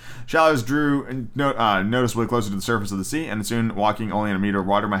exaggerated. Shallows drew noticeably closer to the surface of the sea, and soon, walking only in a meter of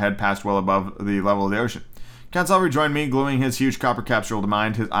water, my head passed well above the level of the ocean. Conseil rejoined me, gluing his huge copper capsule to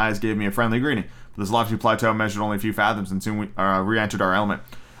mine. His eyes gave me a friendly greeting. But this lofty plateau measured only a few fathoms, and soon we re-entered our element.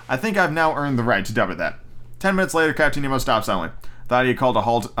 I think I've now earned the right to dub it that. 10 minutes later, Captain Nemo stopped suddenly. Thought he had called a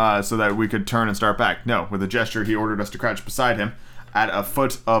halt so that we could turn and start back. No, with a gesture, he ordered us to crouch beside him at a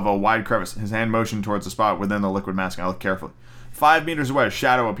foot of a wide crevice. His hand motioned towards the spot within the liquid mask. I looked carefully. 5 meters away, a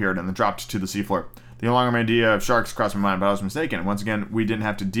shadow appeared and then dropped to the seafloor. The alarming idea of sharks crossed my mind, but I was mistaken. Once again, we didn't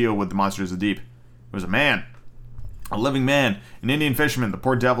have to deal with the monsters of the deep. It was a man. A living man. An Indian fisherman, the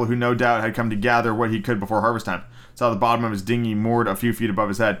poor devil who no doubt had come to gather what he could before harvest time. Saw the bottom of his dinghy moored a few feet above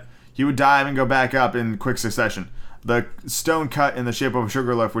his head. He would dive and go back up in quick succession. The stone cut in the shape of a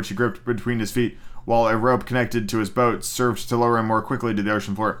sugar loaf which he gripped between his feet, while a rope connected to his boat served to lower him more quickly to the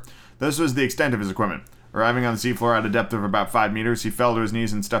ocean floor. This was the extent of his equipment. Arriving on the seafloor at a depth of about 5 meters, he fell to his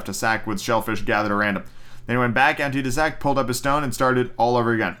knees and stuffed a sack with shellfish gathered around him. Then he went back, emptied his sack, pulled up his stone, and started all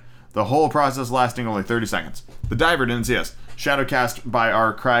over again. The whole process lasting only 30 seconds. The diver didn't see us. Shadow cast by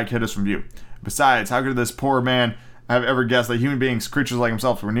our crag hid us from view. Besides, how could this poor man have ever guessed that human beings, creatures like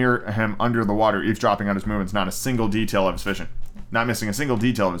himself, were near him under the water, eavesdropping on his movements, not a single detail of his fishing. Not missing a single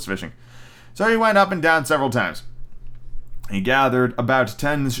detail of his fishing. So he went up and down several times. He gathered about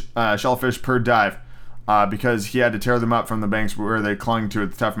 10 shellfish per dive, because he had to tear them up from the banks where they clung to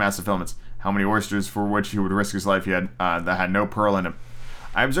the tough mass of filaments. How many oysters for which he would risk his life he had that had no pearl in him.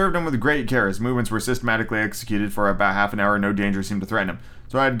 I observed him with great care. His movements were systematically executed for about half an hour. No danger seemed to threaten him.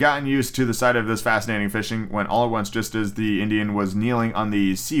 So I had gotten used to the sight of this fascinating fishing when all at once, just as the Indian was kneeling on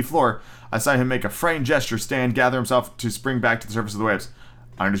the sea floor, I saw him make a frightened gesture, stand, gather himself to spring back to the surface of the waves.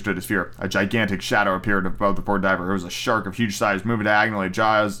 I understood his fear. A gigantic shadow appeared above the poor diver. It was a shark of huge size, moving diagonally,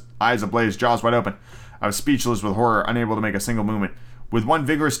 eyes ablaze, jaws wide open. I was speechless with horror, unable to make a single movement. With one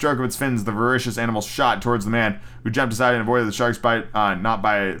vigorous stroke of its fins, the voracious animal shot towards the man, who jumped aside and avoided the shark's bite, not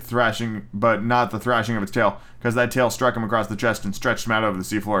by thrashing, but not the thrashing of its tail, because that tail struck him across the chest and stretched him out over the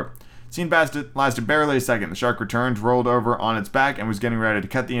seafloor. Scene lasted barely a second. The shark returned, rolled over on its back, and was getting ready to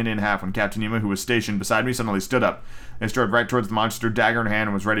cut the Indian in half when Captain Nemo, who was stationed beside me, suddenly stood up. They strode right towards the monster, dagger in hand,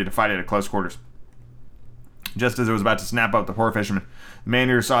 and was ready to fight it at close quarters. Just as it was about to snap up the poor fisherman, the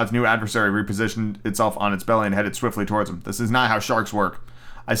man-eater saw its new adversary repositioned itself on its belly and headed swiftly towards him. This is not how sharks work.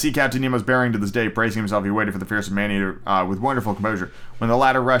 I see Captain Nemo's bearing to this day. Bracing himself, he waited for the fearsome man-eater with wonderful composure. When the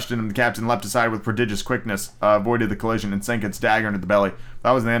latter rushed at him, the captain leapt aside with prodigious quickness, avoided the collision, and sank its dagger into the belly.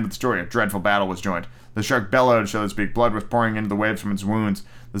 That was the end of the story. A dreadful battle was joined. The shark bellowed, so to speak. Blood was pouring into the waves from its wounds.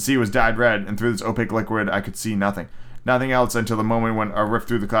 The sea was dyed red, and through this opaque liquid I could see nothing. Nothing else until the moment when a rift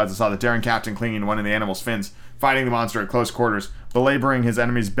through the clouds I saw the daring captain clinging to one of the animal's fins, fighting the monster at close quarters, belaboring his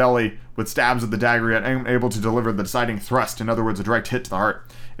enemy's belly with stabs of the dagger, yet unable to deliver the deciding thrust, in other words, a direct hit to the heart.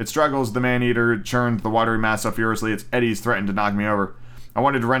 Its struggles, the man-eater churned the watery mass so furiously its eddies threatened to knock me over. I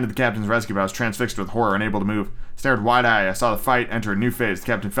wanted to run to the captain's rescue, but I was transfixed with horror, unable to move. Stared wide-eyed, I saw the fight enter a new phase. The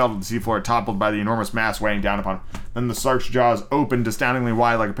captain fell to the seafloor, toppled by the enormous mass weighing down upon him. Then the shark's jaws opened astoundingly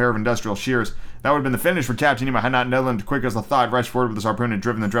wide like a pair of industrial shears. That would have been the finish for Captain Nemo had not Netherland, quick as a thought, rushed forward with his harpoon and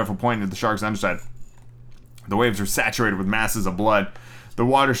driven the dreadful point into the shark's underside. The waves were saturated with masses of blood. The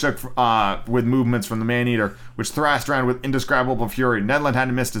water shook with movements from the man-eater, which thrashed around with indescribable fury. Netherland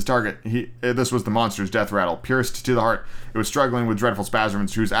hadn't missed his target. This was the monster's death rattle, pierced to the heart. It was struggling with dreadful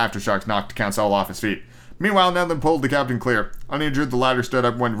spasms, whose aftershocks knocked Conseil off his feet. Meanwhile, Ned Land pulled the captain clear. Uninjured, the latter stood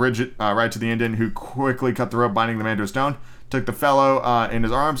up, went rigid right to the Indian, who quickly cut the rope binding the man to a stone, took the fellow in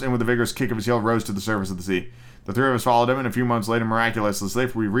his arms, and with a vigorous kick of his heel, rose to the surface of the sea. The three of us followed him, and a few moments later, miraculously,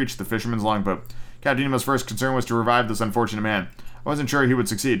 we reached the fisherman's longboat. Captain Nemo's first concern was to revive this unfortunate man. I wasn't sure he would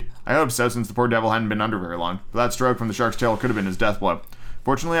succeed. I hoped so, since the poor devil hadn't been under very long, but that stroke from the shark's tail could have been his death blow.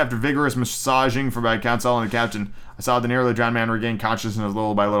 Fortunately, after vigorous massaging from by Counsel and the captain, I saw the nearly drowned man regain consciousness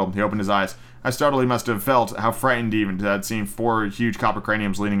little by little. He opened his eyes. How startled he must have felt, how frightened even, to have seen 4 huge copper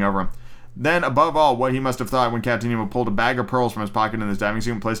craniums leaning over him. Then, above all, what he must have thought when Captain Nemo pulled a bag of pearls from his pocket in his diving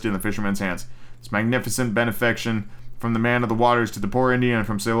suit and placed it in the fisherman's hands. This magnificent benefaction from the man of the waters to the poor Indian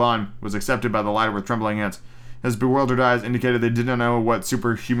from Ceylon was accepted by the latter with trembling hands. His bewildered eyes indicated they did not know what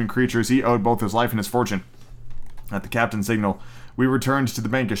superhuman creatures he owed both his life and his fortune. At the captain's signal, we returned to the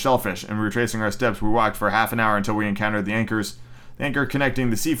bank of shellfish, and retracing our steps, we walked for half an hour until we encountered the anchor connecting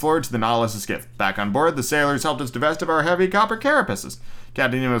the seafloor to the Nautilus skiff. Back on board, the sailors helped us divest of our heavy copper carapaces.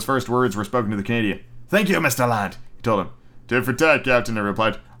 Captain Nemo's first words were spoken to the Canadian. "Thank you, Mr. Land," he told him. "Tit for tat, Captain," I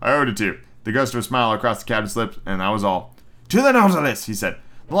replied. "I owed it to you." The ghost of a smile across the captain's lips, and that was all. "To the Nautilus," he said.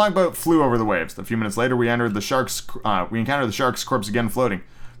 The longboat flew over the waves. A few minutes later, we encountered the shark's corpse again floating.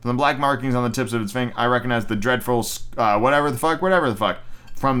 From the black markings on the tips of its fin, I recognized the dreadful whatever the fuck,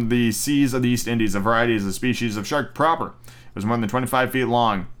 from the seas of the East Indies, a variety of the species of shark proper. It was more than 25 feet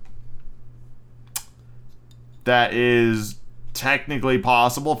long. That is technically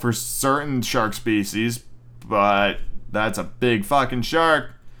possible for certain shark species, but that's a big fucking shark.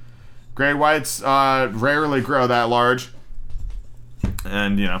 Great whites rarely grow that large.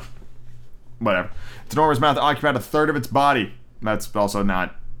 And, whatever. Its enormous mouth occupied a third of its body. That's also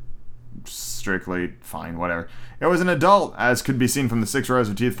not strictly fine, whatever. It was an adult, as could be seen from the 6 rows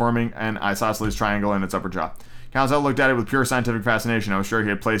of teeth forming an isosceles triangle in its upper jaw. Counsel looked at it with pure scientific fascination. I was sure he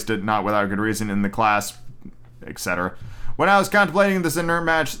had placed it, not without good reason, in the class, etc. When I was contemplating this inert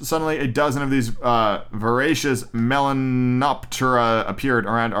match, suddenly a dozen of these voracious melanoptera appeared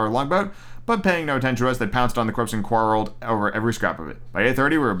around our longboat, but paying no attention to us, they pounced on the corpse and quarreled over every scrap of it. By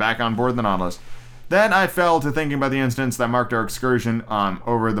 8:30, we were back on board the Nautilus. Then I fell to thinking about the incidents that marked our excursion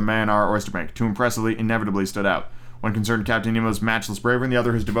over the Manar oyster bank. Two impressively, inevitably stood out. One concerned Captain Nemo's matchless bravery, and the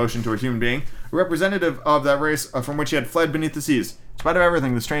other his devotion to a human being, a representative of that race from which he had fled beneath the seas. In spite of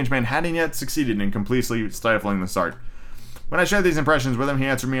everything, the strange man hadn't yet succeeded in completely stifling the start. When I shared these impressions with him, he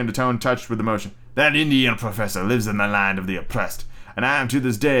answered me in a tone touched with emotion. "That Indian professor lives in the land of the oppressed, and I am to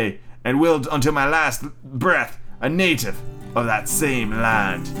this day, and will until my last breath, a native of that same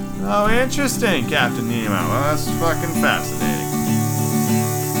land." Oh, interesting, Captain Nemo. Well, that's fucking fascinating.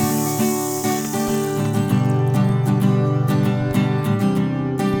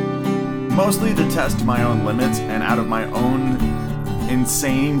 Mostly to test my own limits and out of my own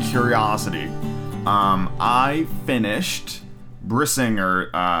insane curiosity, I finished Brissinger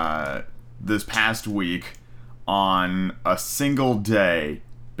this past week on a single day.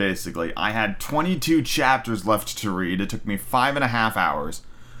 Basically, I had 22 chapters left to read. It took me 5.5 hours,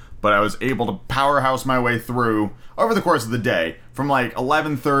 but I was able to powerhouse my way through over the course of the day, from like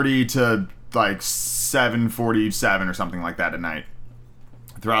 11:30 to like 7:47 or something like that at night.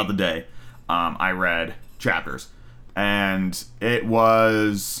 Throughout the day, I read chapters, and it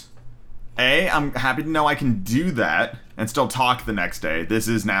was I'm happy to know I can do that and still talk the next day. This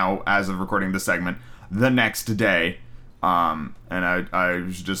is now, as of recording this segment, the next day. And I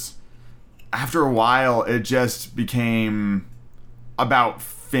was just, after a while, it just became about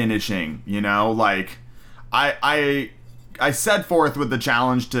finishing, like, I set forth with the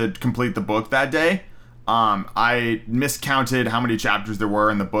challenge to complete the book that day. I miscounted how many chapters there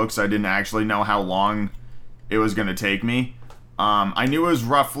were in the book, so I didn't actually know how long it was going to take me. I knew it was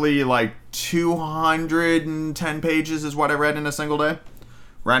roughly like 210 pages is what I read in a single day,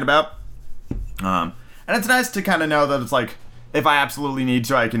 roundabout. And it's nice to kind of know that it's like, if I absolutely need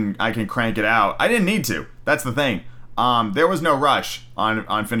to, I can crank it out. I didn't need to. That's the thing. There was no rush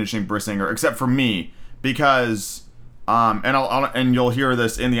on finishing Brissinger, except for me, because and you'll hear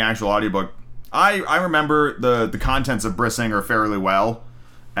this in the actual audiobook. I remember the contents of Brissinger fairly well,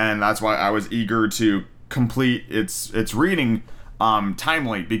 and that's why I was eager to complete its reading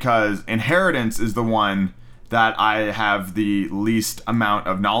timely, because Inheritance is the one that I have the least amount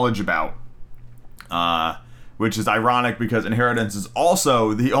of knowledge about. Which is ironic, because Inheritance is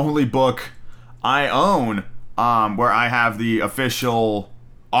also the only book I own where I have the official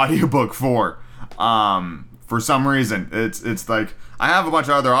audiobook for some reason. It's like, I have a bunch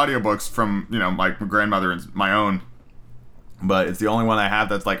of other audiobooks from, my grandmother and my own, but it's the only one I have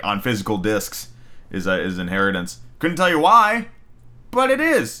that's like on physical discs is Inheritance. Couldn't tell you why, but it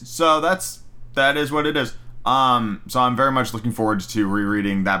is. So that's That is what it is. So I'm very much looking forward to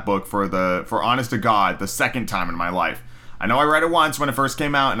rereading that book for honest to God, the second time in my life. I know I read it once when it first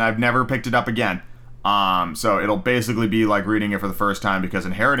came out, and I've never picked it up again. So it'll basically be like reading it for the first time because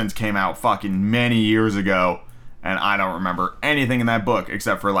Inheritance came out fucking many years ago, and I don't remember anything in that book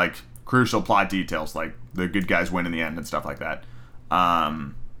except for like crucial plot details, like the good guys win in the end and stuff like that.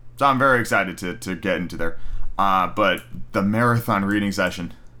 So I'm very excited to get into there. But the marathon reading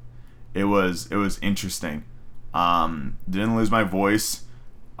session, it was interesting. Didn't lose my voice.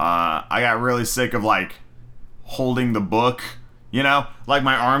 I got really sick of like holding the book, you know, like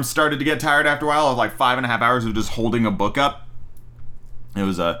my arms started to get tired after a while of like 5.5 hours of just holding a book up. It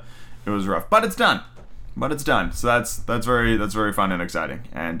was rough, but it's done. So that's very fun and exciting,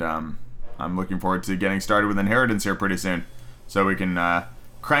 and I'm looking forward to getting started with Inheritance here pretty soon, so we can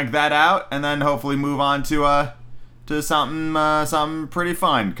crank that out and then hopefully move on to something pretty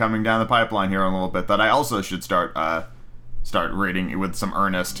fun coming down the pipeline here in a little bit that I also should start reading with some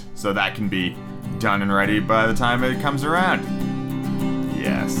earnest, so that can be done and ready by the time it comes around.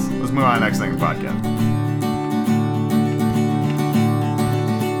 Yes. Let's move on to the next thing in the podcast.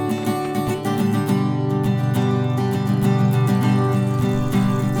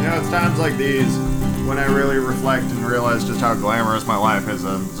 You know, it's times like these when I really reflect and realize just how glamorous my life is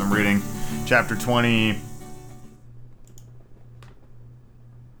as I'm reading chapter 20.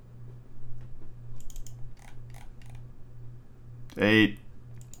 The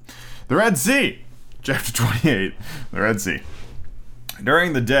Red Sea. Chapter 28. The Red Sea.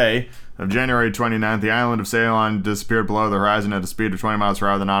 During the day of January 29th, the island of Ceylon disappeared below the horizon at a speed of 20 miles per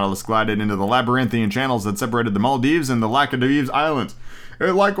hour. The Nautilus glided into the labyrinthian channels that separated the Maldives and the Laccadives Islands.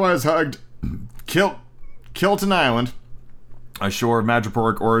 It likewise hugged Kilton Island, a shore of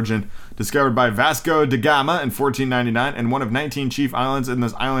madreporic origin discovered by Vasco da Gama in 1499, and one of 19 chief islands in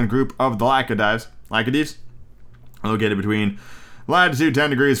this island group of the Laccadives, located between latitude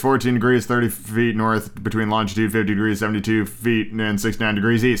 10 degrees, 14 degrees, 30 feet north, between longitude 50 degrees, 72 feet, and 69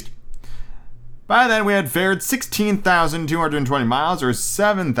 degrees east. By then, we had fared 16,220 miles, or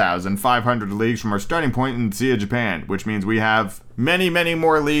 7,500 leagues from our starting point in the Sea of Japan, which means we have many, many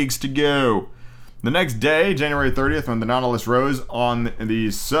more leagues to go. The next day, January 30th, when the Nautilus rose on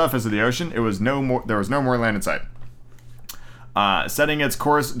the surface of the ocean, there was no more land in sight. Setting its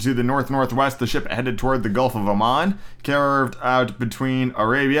course to the north-northwest, the ship headed toward the Gulf of Oman, carved out between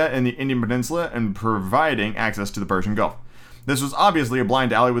Arabia and the Indian Peninsula, and providing access to the Persian Gulf. This was obviously a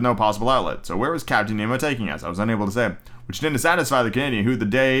blind alley with no possible outlet, so where was Captain Nemo taking us? I was unable to say, which didn't satisfy the Canadian, who the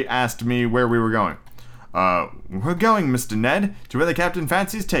day asked me where we were going. We're going, Mr. Ned, to where the captain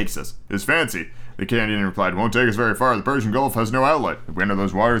fancies takes us. His fancy, the Canadian replied, won't take us very far. The Persian Gulf has no outlet. If we enter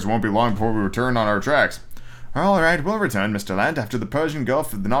those waters, it won't be long before we return on our tracks. All right, we'll return, Mr. Land. After the Persian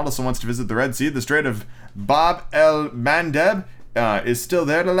Gulf, if the Nautilus wants to visit the Red Sea, the Strait of Bab el-Mandeb is still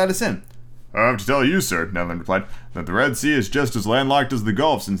there to let us in. I have to tell you, sir, Ned Land replied, that the Red Sea is just as landlocked as the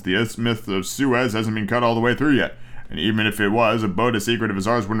Gulf, since the Isthmus of Suez hasn't been cut all the way through yet. And even if it was, a boat as secretive as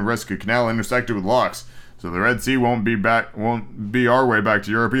ours wouldn't risk a canal intersected with locks. So the Red Sea won't be our way back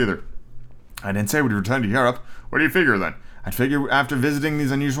to Europe either. I didn't say we'd return to Europe. What do you figure then? I'd figure after visiting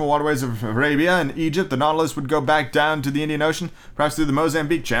these unusual waterways of Arabia and Egypt, the Nautilus would go back down to the Indian Ocean, perhaps through the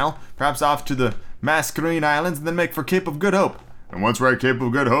Mozambique Channel, perhaps off to the Mascarene Islands, and then make for Cape of Good Hope. And once we're at Cape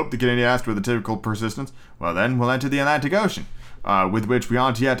of Good Hope, the Canadian asked with a typical persistence, well then, we'll enter the Atlantic Ocean, with which we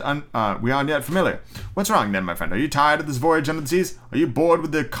aren't yet familiar. What's wrong, Ned, my friend? Are you tired of this voyage under the seas? Are you bored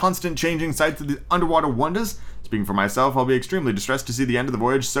with the constant changing sights of the underwater wonders? Speaking for myself, I'll be extremely distressed to see the end of the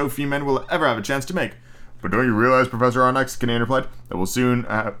voyage so few men will ever have a chance to make. But don't you realize, Professor Arnox, the Canadian replied, that we'll soon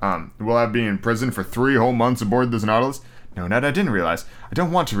be in prison for 3 whole months aboard this Nautilus? No, Ned, I didn't realize. I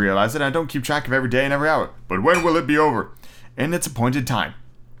don't want to realize it. I don't keep track of every day and every hour. But when will it be over? In its appointed time.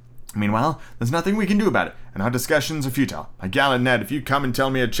 Meanwhile, there's nothing we can do about it, and our discussions are futile. My gallant Ned, if you come and tell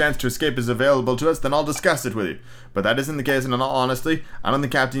me a chance to escape is available to us, then I'll discuss it with you. But that isn't the case, and in all honesty, I don't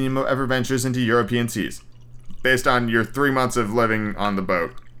think Captain Nemo ever ventures into European seas. Based on your 3 months of living on the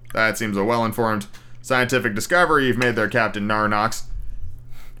boat. That seems a well-informed scientific discovery you've made there, Captain Narnox.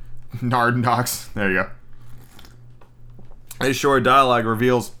 Nardnox. There you go. This short dialogue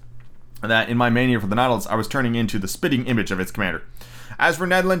reveals that in my mania for the Nautilus, I was turning into the spitting image of its commander. As for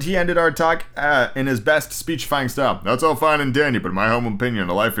Ned Land, he ended our talk in his best speechifying style. That's all fine and dandy, but in my humble opinion,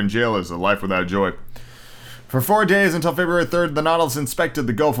 a life in jail is a life without joy. For 4 days until February 3rd, the Nautilus inspected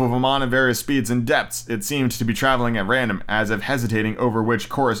the Gulf of Oman at various speeds and depths. It seemed to be traveling at random, as if hesitating over which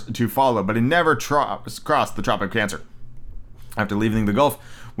course to follow, but it never crossed the Tropic of Cancer. After leaving the Gulf,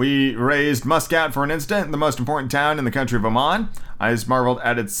 we raised Muscat for an instant, the most important town in the country of Oman. I marveled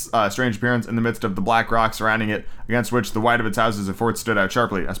at its strange appearance in the midst of the black rocks surrounding it, against which the white of its houses and forts stood out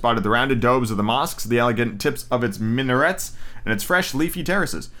sharply. I spotted the rounded domes of the mosques, the elegant tips of its minarets, and its fresh, leafy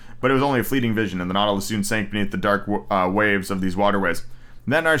terraces. But it was only a fleeting vision, and the Nautilus soon sank beneath the dark waves of these waterways.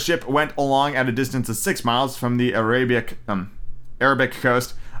 Then our ship went along at a distance of 6 miles from the Arabic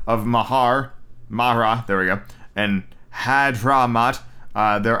coast of Mahra, there we go, and Hadramaut.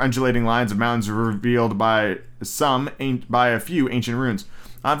 Their undulating lines of mountains were revealed by a few ancient ruins.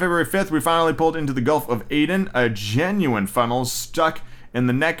 On February 5th, we finally pulled into the Gulf of Aden, a genuine funnel stuck in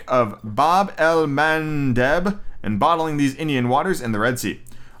the neck of Bab el Mandeb and bottling these Indian waters in the Red Sea.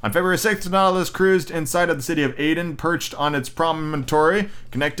 On February 6th, the Nautilus cruised in sight of the city of Aden, perched on its promontory,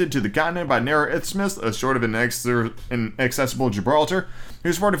 connected to the continent by narrow isthmus, short of inaccessible Gibraltar,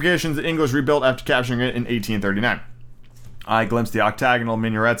 whose fortifications the English rebuilt after capturing it in 1839. I glimpsed the octagonal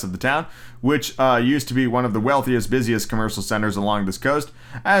minarets of the town, which used to be one of the wealthiest, busiest commercial centers along this coast,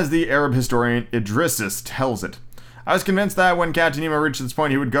 as the Arab historian Idrisis tells it. I was convinced that when Captain Nemo reached this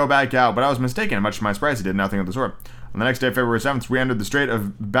point, he would go back out, but I was mistaken, and much to my surprise, he did nothing of the sort. On the next day, February 7th, we entered the Strait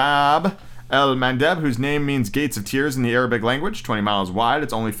of Bab el Mandeb, whose name means Gates of Tears in the Arabic language. 20 miles wide,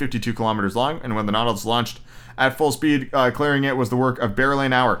 it's only 52 kilometers long, and when the Nautilus launched at full speed, clearing it was the work of barely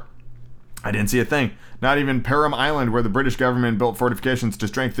an hour. I didn't see a thing. Not even Perim Island, where the British government built fortifications to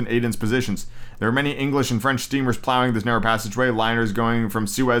strengthen Aden's positions. There were many English and French steamers plowing this narrow passageway, liners going from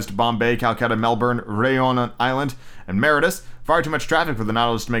Suez to Bombay, Calcutta, Melbourne, Rayon Island, and Mauritius. Far too much traffic for the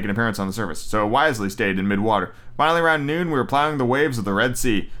Nautilus to make an appearance on the surface, so it wisely stayed in mid-water. Finally, around noon, we were plowing the waves of the Red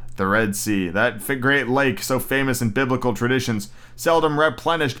Sea. The Red Sea, that great lake so famous in biblical traditions, seldom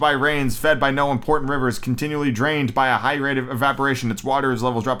replenished by rains, fed by no important rivers, continually drained by a high rate of evaporation, its water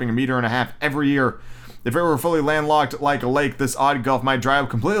levels dropping 1.5 meters every year. If it were fully landlocked like a lake, this odd gulf might dry up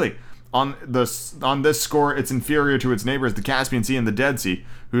completely. On this score, it's inferior to its neighbors, the Caspian Sea and the Dead Sea,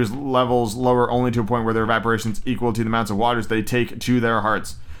 whose levels lower only to a point where their evaporation is equal to the amounts of waters they take to their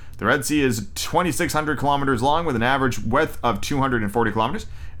hearts. The Red Sea is 2,600 kilometers long, with an average width of 240 kilometers.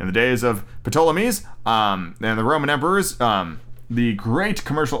 In the days of Ptolemies and the Roman emperors, the great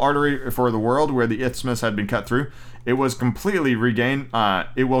commercial artery for the world, where the isthmus had been cut through, it will completely regain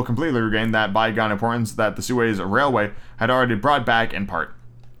that bygone importance that the Suez Railway had already brought back in part.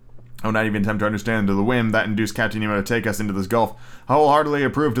 I would not even attempt to understand the whim that induced Captain Nemo to take us into this gulf. I wholeheartedly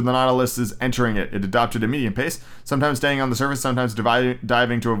approved of the Nautilus's entering it. It adopted a medium pace, sometimes staying on the surface, sometimes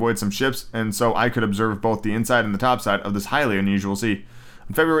diving to avoid some ships, and so I could observe both the inside and the topside of this highly unusual sea.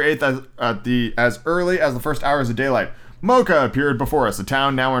 On February 8th, as early as the first hours of daylight, Mocha appeared before us, a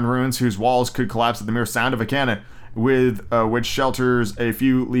town now in ruins whose walls could collapse at the mere sound of a cannon, with which shelters a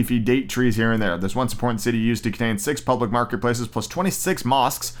few leafy date trees here and there. This once important city used to contain 6 public marketplaces plus 26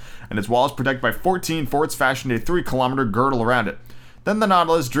 mosques, and its walls protected by 14 forts fashioned a 3-kilometer girdle around it. Then the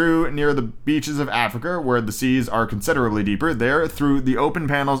Nautilus drew near the beaches of Africa, where the seas are considerably deeper. There, through the open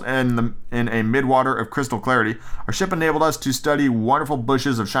panels and in a midwater of crystal clarity, our ship enabled us to study wonderful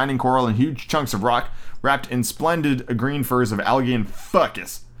bushes of shining coral and huge chunks of rock wrapped in splendid green furs of algae and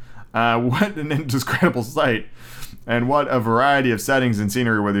fucus. What an indescribable sight. And what a variety of settings and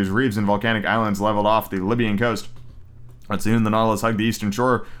scenery, with these reefs and volcanic islands leveled off the Libyan coast. But soon the Nautilus hugged the eastern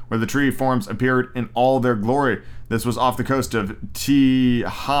shore, where the tree forms appeared in all their glory. This was off the coast of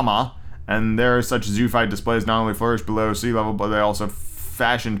Tihama, and there such zoophyte displays not only flourished below sea level, but they also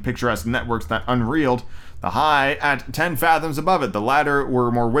fashioned picturesque networks that unreeled the high at 10 fathoms above it. The latter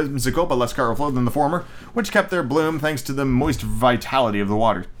were more whimsical but less colorful than the former, which kept their bloom thanks to the moist vitality of the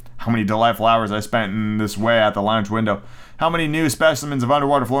water. How many delightful hours I spent in this way at the lounge window. How many new specimens of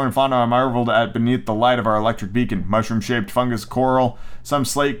underwater flora and fauna I marveled at beneath the light of our electric beacon. Mushroom-shaped fungus coral, some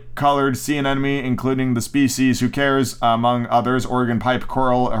slate-colored sea anemone, including the species who cares, among others, Oregon pipe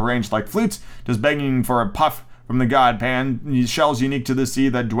coral arranged like flutes, just begging for a puff from the god pan, shells unique to the sea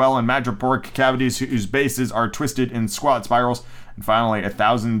that dwell in madreporic cavities whose bases are twisted in squat spirals, and finally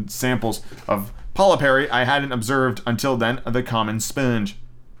 1,000 samples of polypary I hadn't observed until then, the common sponge.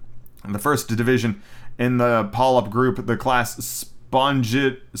 In the first division in the polyp group, the class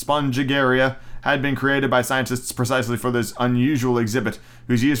Spongigaria had been created by scientists precisely for this unusual exhibit,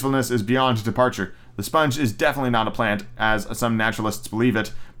 whose usefulness is beyond departure. The sponge is definitely not a plant, as some naturalists believe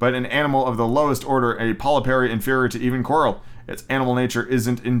it, but an animal of the lowest order, a polypary inferior to even coral. Its animal nature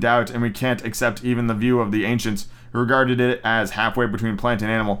isn't in doubt, and we can't accept even the view of the ancients, who regarded it as halfway between plant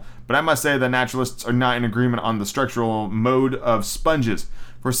and animal. But I must say that naturalists are not in agreement on the structural mode of sponges.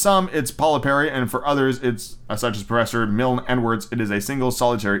 For some, it's polypary, and for others, it's, such as Professor Milne Edwards, it is a single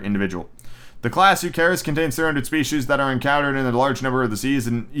solitary individual. The class who cares contains 300 species that are encountered in a large number of the seas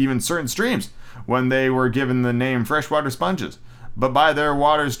and even certain streams, when they were given the name freshwater sponges. but by their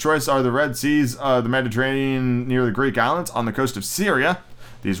waters choice are the Red Seas, the Mediterranean near the Greek islands, on the coast of Syria.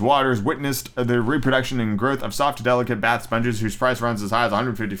 These waters witnessed the reproduction and growth of soft, delicate bath sponges whose price runs as high as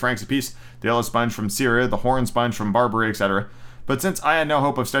 150 francs apiece, the yellow sponge from Syria, the horn sponge from Barbary, etc. But since I had no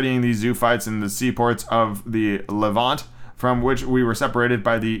hope of studying these zoophytes in the seaports of the Levant, from which we were separated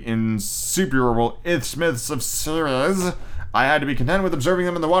by the insuperable isthmus of Suez, I had to be content with observing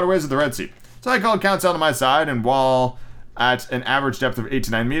them in the waterways of the Red Sea. So I called Council to my side, and while at an average depth of 8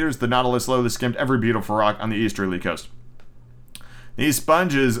 to 9 meters, the Nautilus slowly skimmed every beautiful rock on the easterly coast. These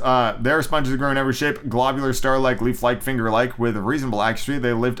sponges, their sponges grow in every shape, globular, star-like, leaf-like, finger-like. With reasonable accuracy,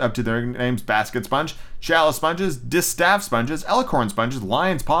 they lived up to their names: basket sponge, shallow sponges, distaff sponges, elkhorn sponges,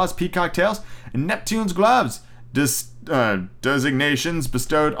 lion's paws, peacock tails, and Neptune's gloves. Designations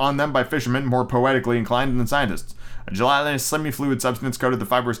bestowed on them by fishermen more poetically inclined than scientists. A gelatinous semi-fluid substance coated the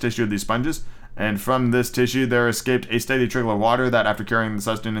fibrous tissue of these sponges, and from this tissue there escaped a steady trickle of water that, after carrying the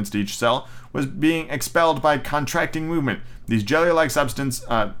sustenance to each cell, was being expelled by contracting movement. This jelly-like substance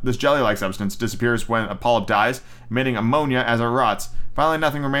disappears when a polyp dies, emitting ammonia as it rots. Finally,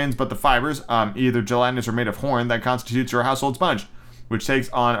 nothing remains but the fibers, either gelatinous or made of horn, that constitutes your household sponge, which takes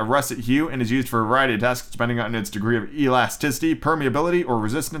on a russet hue and is used for a variety of tasks depending on its degree of elasticity, permeability, or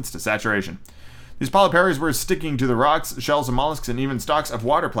resistance to saturation. These polyparies were sticking to the rocks, shells of mollusks, and even stalks of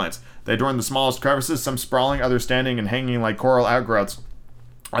water plants. They adorned the smallest crevices, some sprawling, others standing and hanging like coral outgrowths.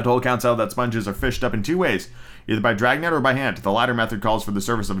 I told Council that sponges are fished up in two ways, either by dragnet or by hand. The latter method calls for the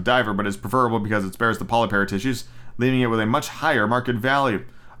service of a diver, but is preferable because it spares the polypary tissues, leaving it with a much higher market value.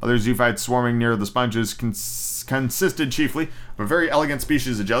 Other zoophytes swarming near the sponges consisted chiefly of a very elegant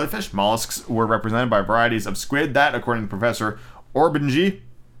species of jellyfish. Mollusks were represented by varieties of squid that, according to Professor Orbanji,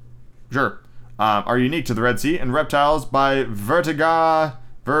 are unique to the Red Sea, and reptiles by vergata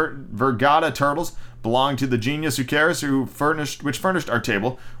turtles belong to the genus Eucharis, which furnished our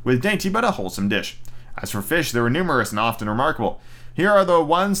table with dainty but a wholesome dish. As for fish, they were numerous and often remarkable. Here are the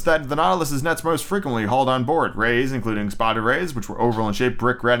ones that the Nautilus's nets most frequently hauled on board. Rays, including spotted rays, which were oval in shape,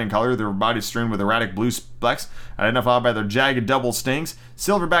 brick red in color, their bodies strewn with erratic blue specks, identified by their jagged double stings.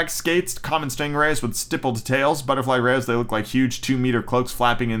 Silverback skates, common stingrays with stippled tails. Butterfly rays, they look like huge 2-meter cloaks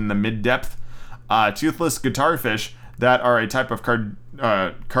flapping in the mid-depth. Toothless guitarfish that are a type of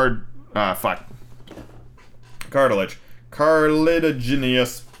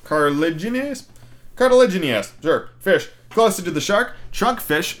cartilaginous, fish closer to the shark. Trunk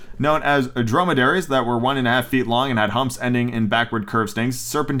fish, known as dromedaries, that were 1.5 feet long and had humps ending in backward curved stings.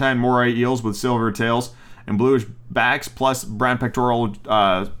 Serpentine moray eels with silver tails and bluish backs, plus brown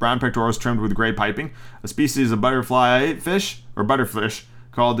pectorals trimmed with gray piping. A species of butterfish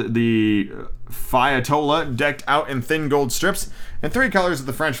called the Phaetola, decked out in thin gold strips, and 3 colors of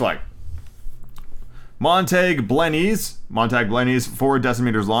the French flag. Montag Blennies, 4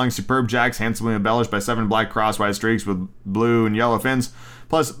 decimeters long, superb jacks handsomely embellished by 7 black crosswise streaks with blue and yellow fins,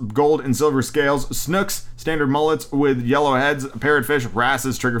 plus gold and silver scales. Snooks, standard mullets with yellow heads, parrotfish,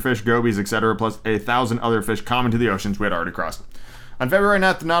 wrasses, triggerfish, gobies, etc., plus 1,000 other fish common to the oceans we had already crossed. On February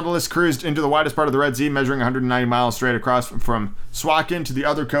 9th, the Nautilus cruised into the widest part of the Red Sea, measuring 190 miles straight across from Suakin to the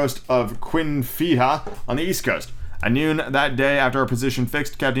other coast of Quinfija on the east coast. At noon that day, after our position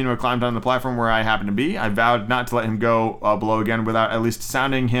fixed, Captain Nemo climbed on the platform where I happened to be. I vowed not to let him go below again without at least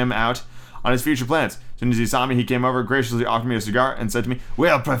sounding him out on his future plans. As soon as he saw me, he came over, graciously offered me a cigar, and said to me,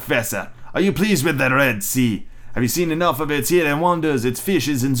 "Well, Professor, are you pleased with the Red Sea? Have you seen enough of its hidden wonders, its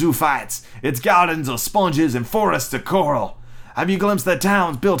fishes and zoophytes, its gardens of sponges and forests of coral? Have you glimpsed the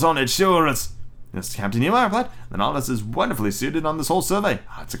towns built on its shores?" "Yes, Captain Nemo," I replied. "The Nautilus is wonderfully suited on this whole survey."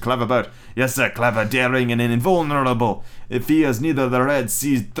 "It's a clever boat." "Yes, sir, clever, daring, and invulnerable. It fears neither the Red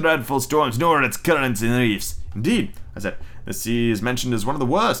Sea's dreadful storms nor its currents and reefs." "Indeed," I said. "The sea is mentioned as one of the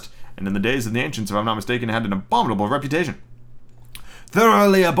worst, and in the days of the ancients, if I'm not mistaken, it had an abominable reputation."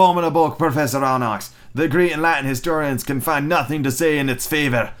 "Thoroughly abominable, Professor Arnox. The Greek and Latin historians can find nothing to say in its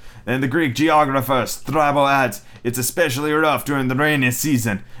favor. And the Greek geographer Strabo adds, it's especially rough during the rainy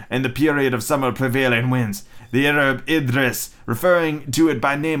season and the period of summer prevailing winds. The Arab Idris, referring to it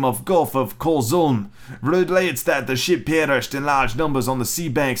by name of Gulf of Kolzum, relates that the ship perished in large numbers on the sea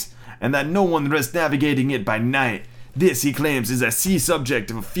banks and that no one risked navigating it by night. This, he claims, is a sea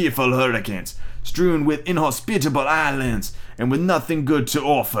subject of fearful hurricanes, strewn with inhospitable islands and with nothing good to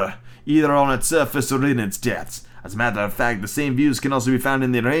offer, either on its surface or in its depths. As a matter of fact, the same views can also be found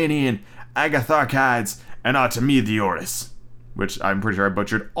in the Iranian Agatharchides and Artemidioris, which I'm pretty sure I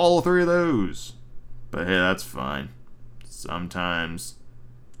butchered all 3 of those. But hey, that's fine. Sometimes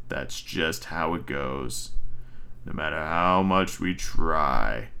that's just how it goes. No matter how much we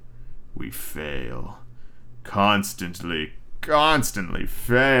try, we fail. Constantly constantly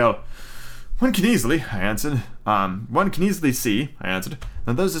fail. One can easily see, I answered,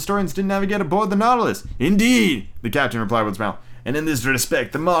 that those historians didn't navigate aboard the Nautilus. Indeed, the captain replied with a smile. And in this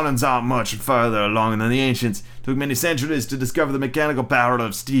respect, the moderns aren't much further along than the ancients. It took many centuries to discover the mechanical power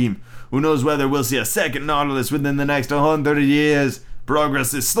of steam. Who knows whether we'll see a second Nautilus within the next 100 years?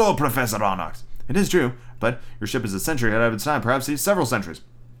 Progress is slow, Professor Onyx. It is true, but your ship is a century ahead of its time, perhaps several centuries.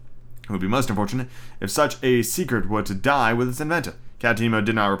 It would be most unfortunate if such a secret were to die with its inventor. Captain Nemo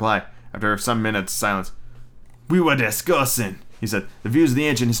did not reply. After some minutes' silence, "We were discussing," he said, "the views of the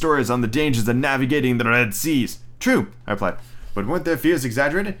ancient historians on the dangers of navigating the Red Seas." "True," I replied. "But weren't their fears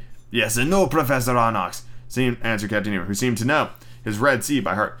exaggerated?" "Yes and no, Professor Onyx," answered Captain Nemo, who seemed to know his Red Sea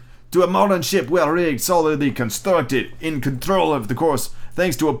by heart. "To a modern ship well-rigged, solidly constructed, in control of the course,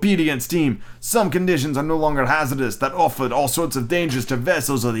 thanks to obedient steam, some conditions are no longer hazardous that offered all sorts of dangers to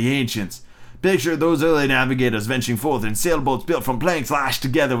vessels of the ancients. Picture those early navigators venturing forth in sailboats built from planks lashed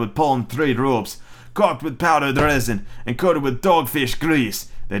together with palm thread ropes, caulked with powdered resin, and coated with dogfish grease.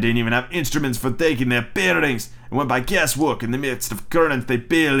 They didn't even have instruments for taking their bearings, and went by guesswork in the midst of currents they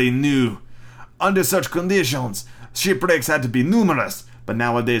barely knew. Under such conditions, shipwrecks had to be numerous, but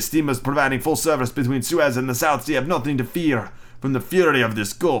nowadays steamers providing full service between Suez and the South Sea have nothing to fear from the fury of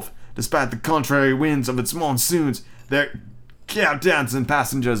this Gulf. Despite the contrary winds of its monsoons, their captains and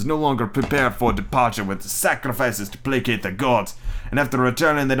passengers no longer prepare for departure with sacrifices to placate the gods, and after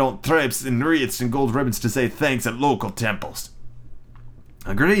returning they don't traipse in wreaths and gold ribbons to say thanks at local temples."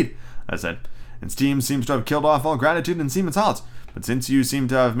 "Agreed," I said. "And steam seems to have killed off all gratitude in seamen's hearts. But since you seem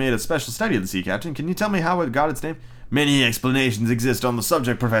to have made a special study of the sea, Captain, can you tell me how it got its name?" "Many explanations exist on the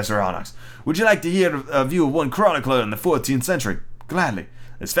subject, Professor Onyx. Would you like to hear a view of one chronicler in the 14th century?" "Gladly."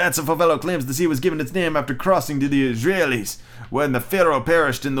 "This fanciful fellow claims the sea was given its name after crossing to the Israelis, when the Pharaoh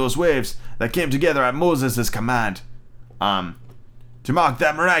perished in those waves that came together at Moses' command. To mark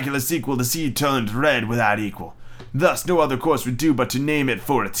that miraculous sequel, the sea turned red without equal. Thus, no other course would do but to name it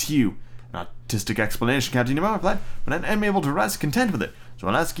for its hue." "An artistic explanation," Captain Nemo replied, "but I'm able to rest content with it, so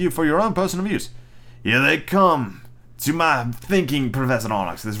I'll ask you for your own personal views." "Here they come. To my thinking, Professor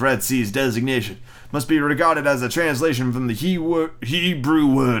Onyx, this Red Sea's designation must be regarded as a translation from the Hebrew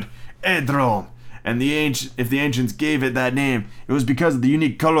word Edrom, and if the ancients gave it that name, it was because of the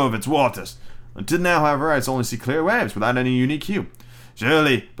unique color of its waters. Until now, however, I only see clear waves without any unique hue."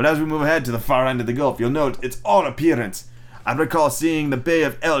 "Surely, but as we move ahead to the far end of the Gulf, you'll note its odd appearance. I recall seeing the Bay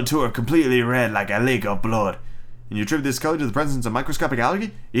of El Tur completely red like a lake of blood." "And you attribute this color to the presence of microscopic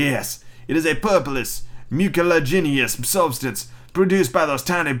algae?" "Yes. It is a purplish, mucilaginous substance produced by those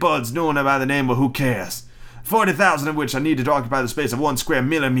tiny buds known by the name of who cares, 40,000 of which are needed to occupy the space of 1 square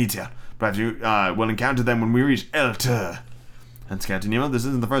millimeter. Perhaps you will encounter them when we reach El Tur." "And Captain Nemo, this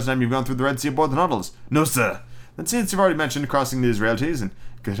isn't the first time you've gone through the Red Sea aboard the Nautilus?" "No, sir." "Then since you've already mentioned crossing the Israelites and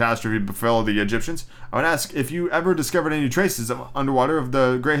catastrophe befell the Egyptians, I would ask if you ever discovered any traces of underwater of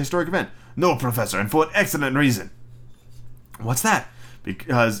the great historic event." "No, Professor, and for an excellent reason." "What's that?"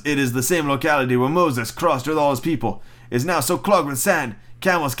 "Because it is the same locality where Moses crossed with all his people. It is now so clogged with sand,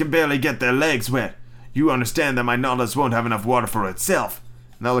 camels can barely get their legs wet. You understand that my Nautilus won't have enough water for itself."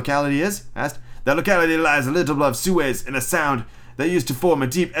 "And that locality is?" I asked. "That locality lies a little above Suez in a sound that used to form a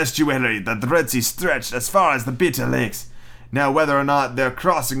deep estuary that the Red Sea stretched as far as the Bitter Lakes. Now, whether or not their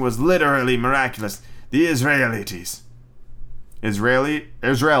crossing was literally miraculous, the Israelites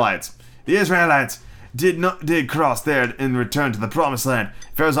did cross there in return to the Promised Land.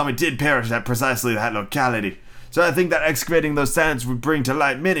 Pharaoh's army did perish at precisely that locality. So I think that excavating those sands would bring to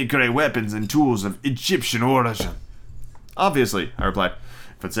light many great weapons and tools of Egyptian origin." "Obviously," I replied.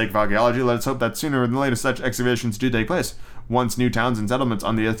 "For the sake of archaeology, let us hope that sooner than later such excavations do take place. Once new towns and settlements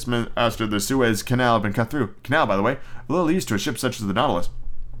on the isthmus after the Suez Canal have been cut through. Canal, by the way, a little use to a ship such as the Nautilus."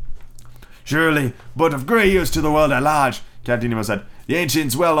 "Surely, but of great use to the world at large," Captain Nemo said. "The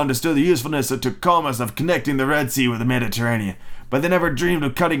ancients well understood the usefulness to commerce of connecting the Red Sea with the Mediterranean, but they never dreamed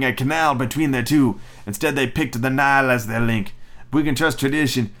of cutting a canal between the two. Instead, they picked the Nile as their link. If we can trust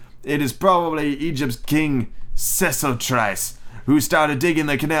tradition, it is probably Egypt's king Sesostris who started digging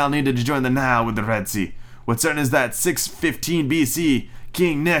the canal needed to join the Nile with the Red Sea. What's certain is that 615 BC,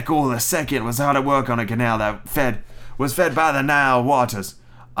 King Necho II was hard at work on a canal that was fed by the Nile waters,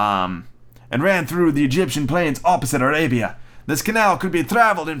 and ran through the Egyptian plains opposite Arabia. This canal could be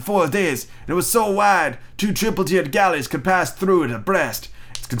traveled in 4 days, and it was so wide 2 triple-tiered galleys could pass through it abreast.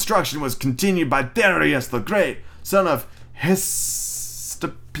 Its construction was continued by Darius the Great, son of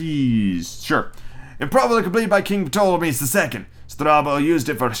Hystapes, and probably completed by King Ptolemy II. Strabo used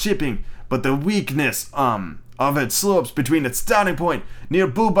it for shipping, but the weakness of its slopes between its starting point near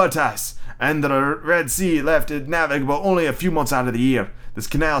Bubatas and the Red Sea left it navigable only a few months out of the year. This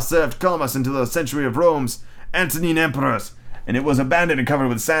canal served Columbus until the century of Rome's Antonine emperors, and it was abandoned and covered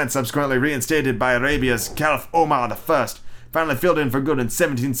with sand, subsequently reinstated by Arabia's Caliph Omar I, finally filled in for good in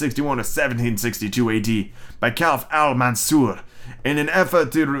 1761 or 1762 AD by Caliph al-Mansur, in an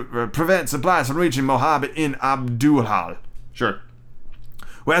effort to prevent supplies from reaching Mohammed in Abdulhal. Sure.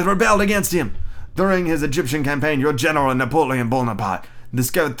 Who has rebelled against him. During his Egyptian campaign, your general Napoleon Bonaparte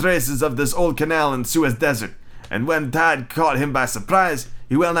discovered traces of this old canal in Suez Desert, and when tide caught him by surprise,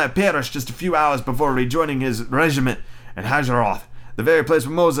 he well nigh perished just a few hours before rejoining his regiment in Hajaroth, the very place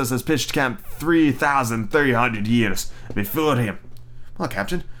where Moses has pitched camp 3,300 years before him. Well,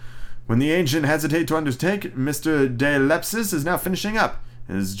 Captain, when the ancient hesitate to undertake, Mr. de Lepsis is now finishing up.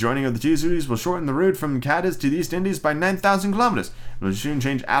 His joining of the two cities will shorten the route from Cadiz to the East Indies by 9,000 kilometers. It will soon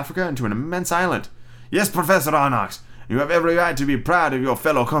change Africa into an immense island. Yes, Professor Arnox, you have every right to be proud of your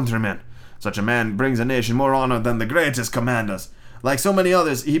fellow countrymen. Such a man brings a nation more honor than the greatest commanders. Like so many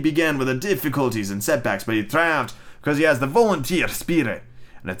others, he began with the difficulties and setbacks, but he triumphed because he has the volunteer spirit.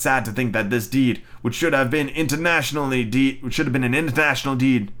 And it's sad to think that this deed, which should have been an international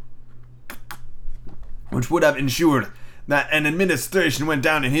deed, which would have ensured that an administration went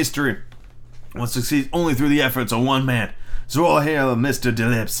down in history, will succeed only through the efforts of one man. So all hail Mr. de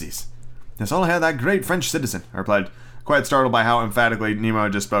Lepsis. Yes, all hail that great French citizen, I replied, quite startled by how emphatically Nemo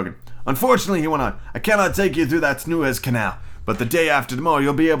had just spoken. Unfortunately, he went on, I cannot take you through that Suez Canal, but the day after tomorrow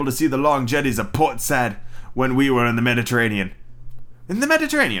you'll be able to see the long jetties of Port Said when we were in the Mediterranean. In the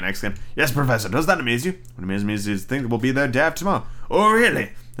Mediterranean, I exclaimed. Yes, Professor, does that amaze you? What amazes me is to think that we'll be there day after tomorrow. Oh,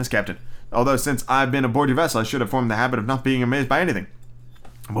 really? Yes, Captain. Although since I've been aboard your vessel, I should have formed the habit of not being amazed by anything.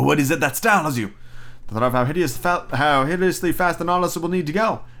 But what is it that startles you? The thought of how hideously fast the Nautilus will need to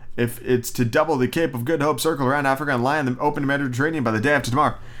go. If it's to double the Cape of Good Hope, circle around Africa, and lie in the open Mediterranean by the day after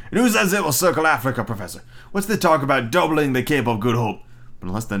tomorrow. And who says it will circle Africa, Professor? What's the talk about doubling the Cape of Good Hope? But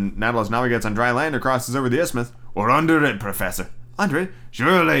unless the Nautilus navigates on dry land or crosses over the isthmus, or under it, Professor. Under it?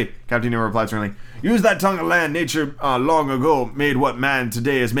 Surely, Captain Nemo replied serenely. Use that tongue of land nature long ago made what man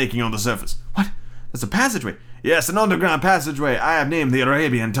today is making on the surface. What? That's a passageway? Yes, an underground passageway I have named the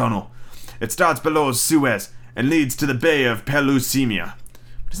Arabian Tunnel. It starts below Suez and leads to the Bay of Pelusimia.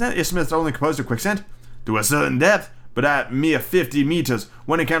 But is that isthmus only composed of quicksand? To a certain depth, but at mere 50 meters,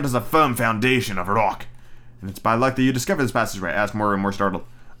 one encounters a firm foundation of rock. And it's by luck that you discovered this passageway, I asked more and more startled.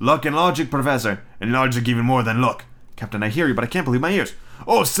 Luck and logic, Professor, and logic even more than luck. Captain, I hear you, but I can't believe my ears.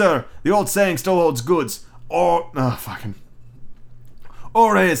 Oh, sir, the old saying still holds goods. Ores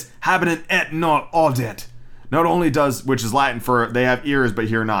habitant et non audent. Not only does, which is Latin for they have ears but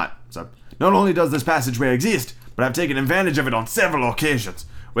hear not. So, not only does this passageway exist, but I've taken advantage of it on several occasions.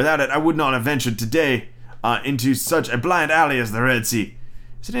 Without it, I would not have ventured today into such a blind alley as the Red Sea.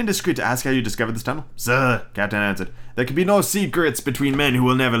 Is it indiscreet to ask how you discovered this tunnel? Sir, Captain answered, there can be no secrets between men who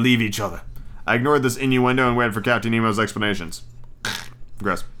will never leave each other. I ignored this innuendo and waited for Captain Nemo's explanations.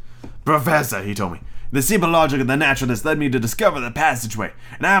 Gross. Professor, he told me, the simple logic of the naturalist led me to discover the passageway,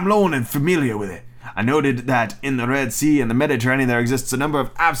 and I am known and familiar with it. I noted that in the Red Sea and the Mediterranean there exists a number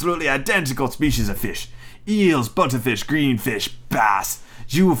of absolutely identical species of fish. Eels, butterfish, greenfish, bass,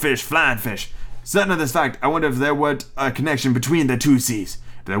 jewelfish, flyingfish. Certain of this fact, I wonder if there were a connection between the two seas.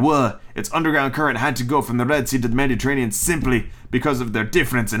 If there were, its underground current had to go from the Red Sea to the Mediterranean simply because of their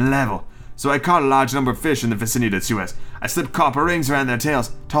difference in level. So I caught a large number of fish in the vicinity of Suez. I slipped copper rings around their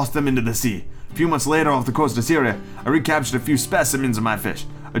tails, tossed them into the sea. A few months later, off the coast of Syria, I recaptured a few specimens of my fish,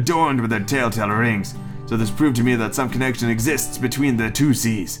 adorned with their telltale rings. So this proved to me that some connection exists between the two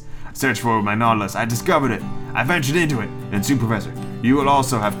seas. I searched for it with my Nautilus. I discovered it. I ventured into it. And soon, Professor, you will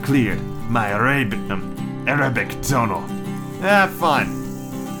also have cleared my Arabic tunnel. Fun.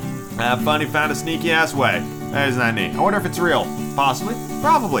 He found a sneaky-ass way. That is not neat. I wonder if it's real. Possibly.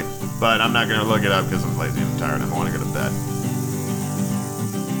 Probably. But I'm not going to look it up because I'm lazy and tired and I want to go to bed.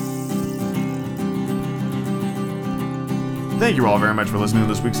 Thank you all very much for listening to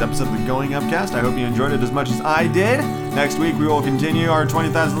this week's episode of the Going Upcast. I hope you enjoyed it as much as I did. Next week we will continue our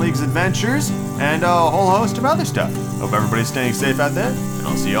 20,000 Leagues adventures and a whole host of other stuff. Hope everybody's staying safe out there, and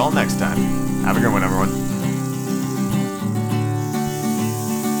I'll see you all next time. Have a good one, everyone.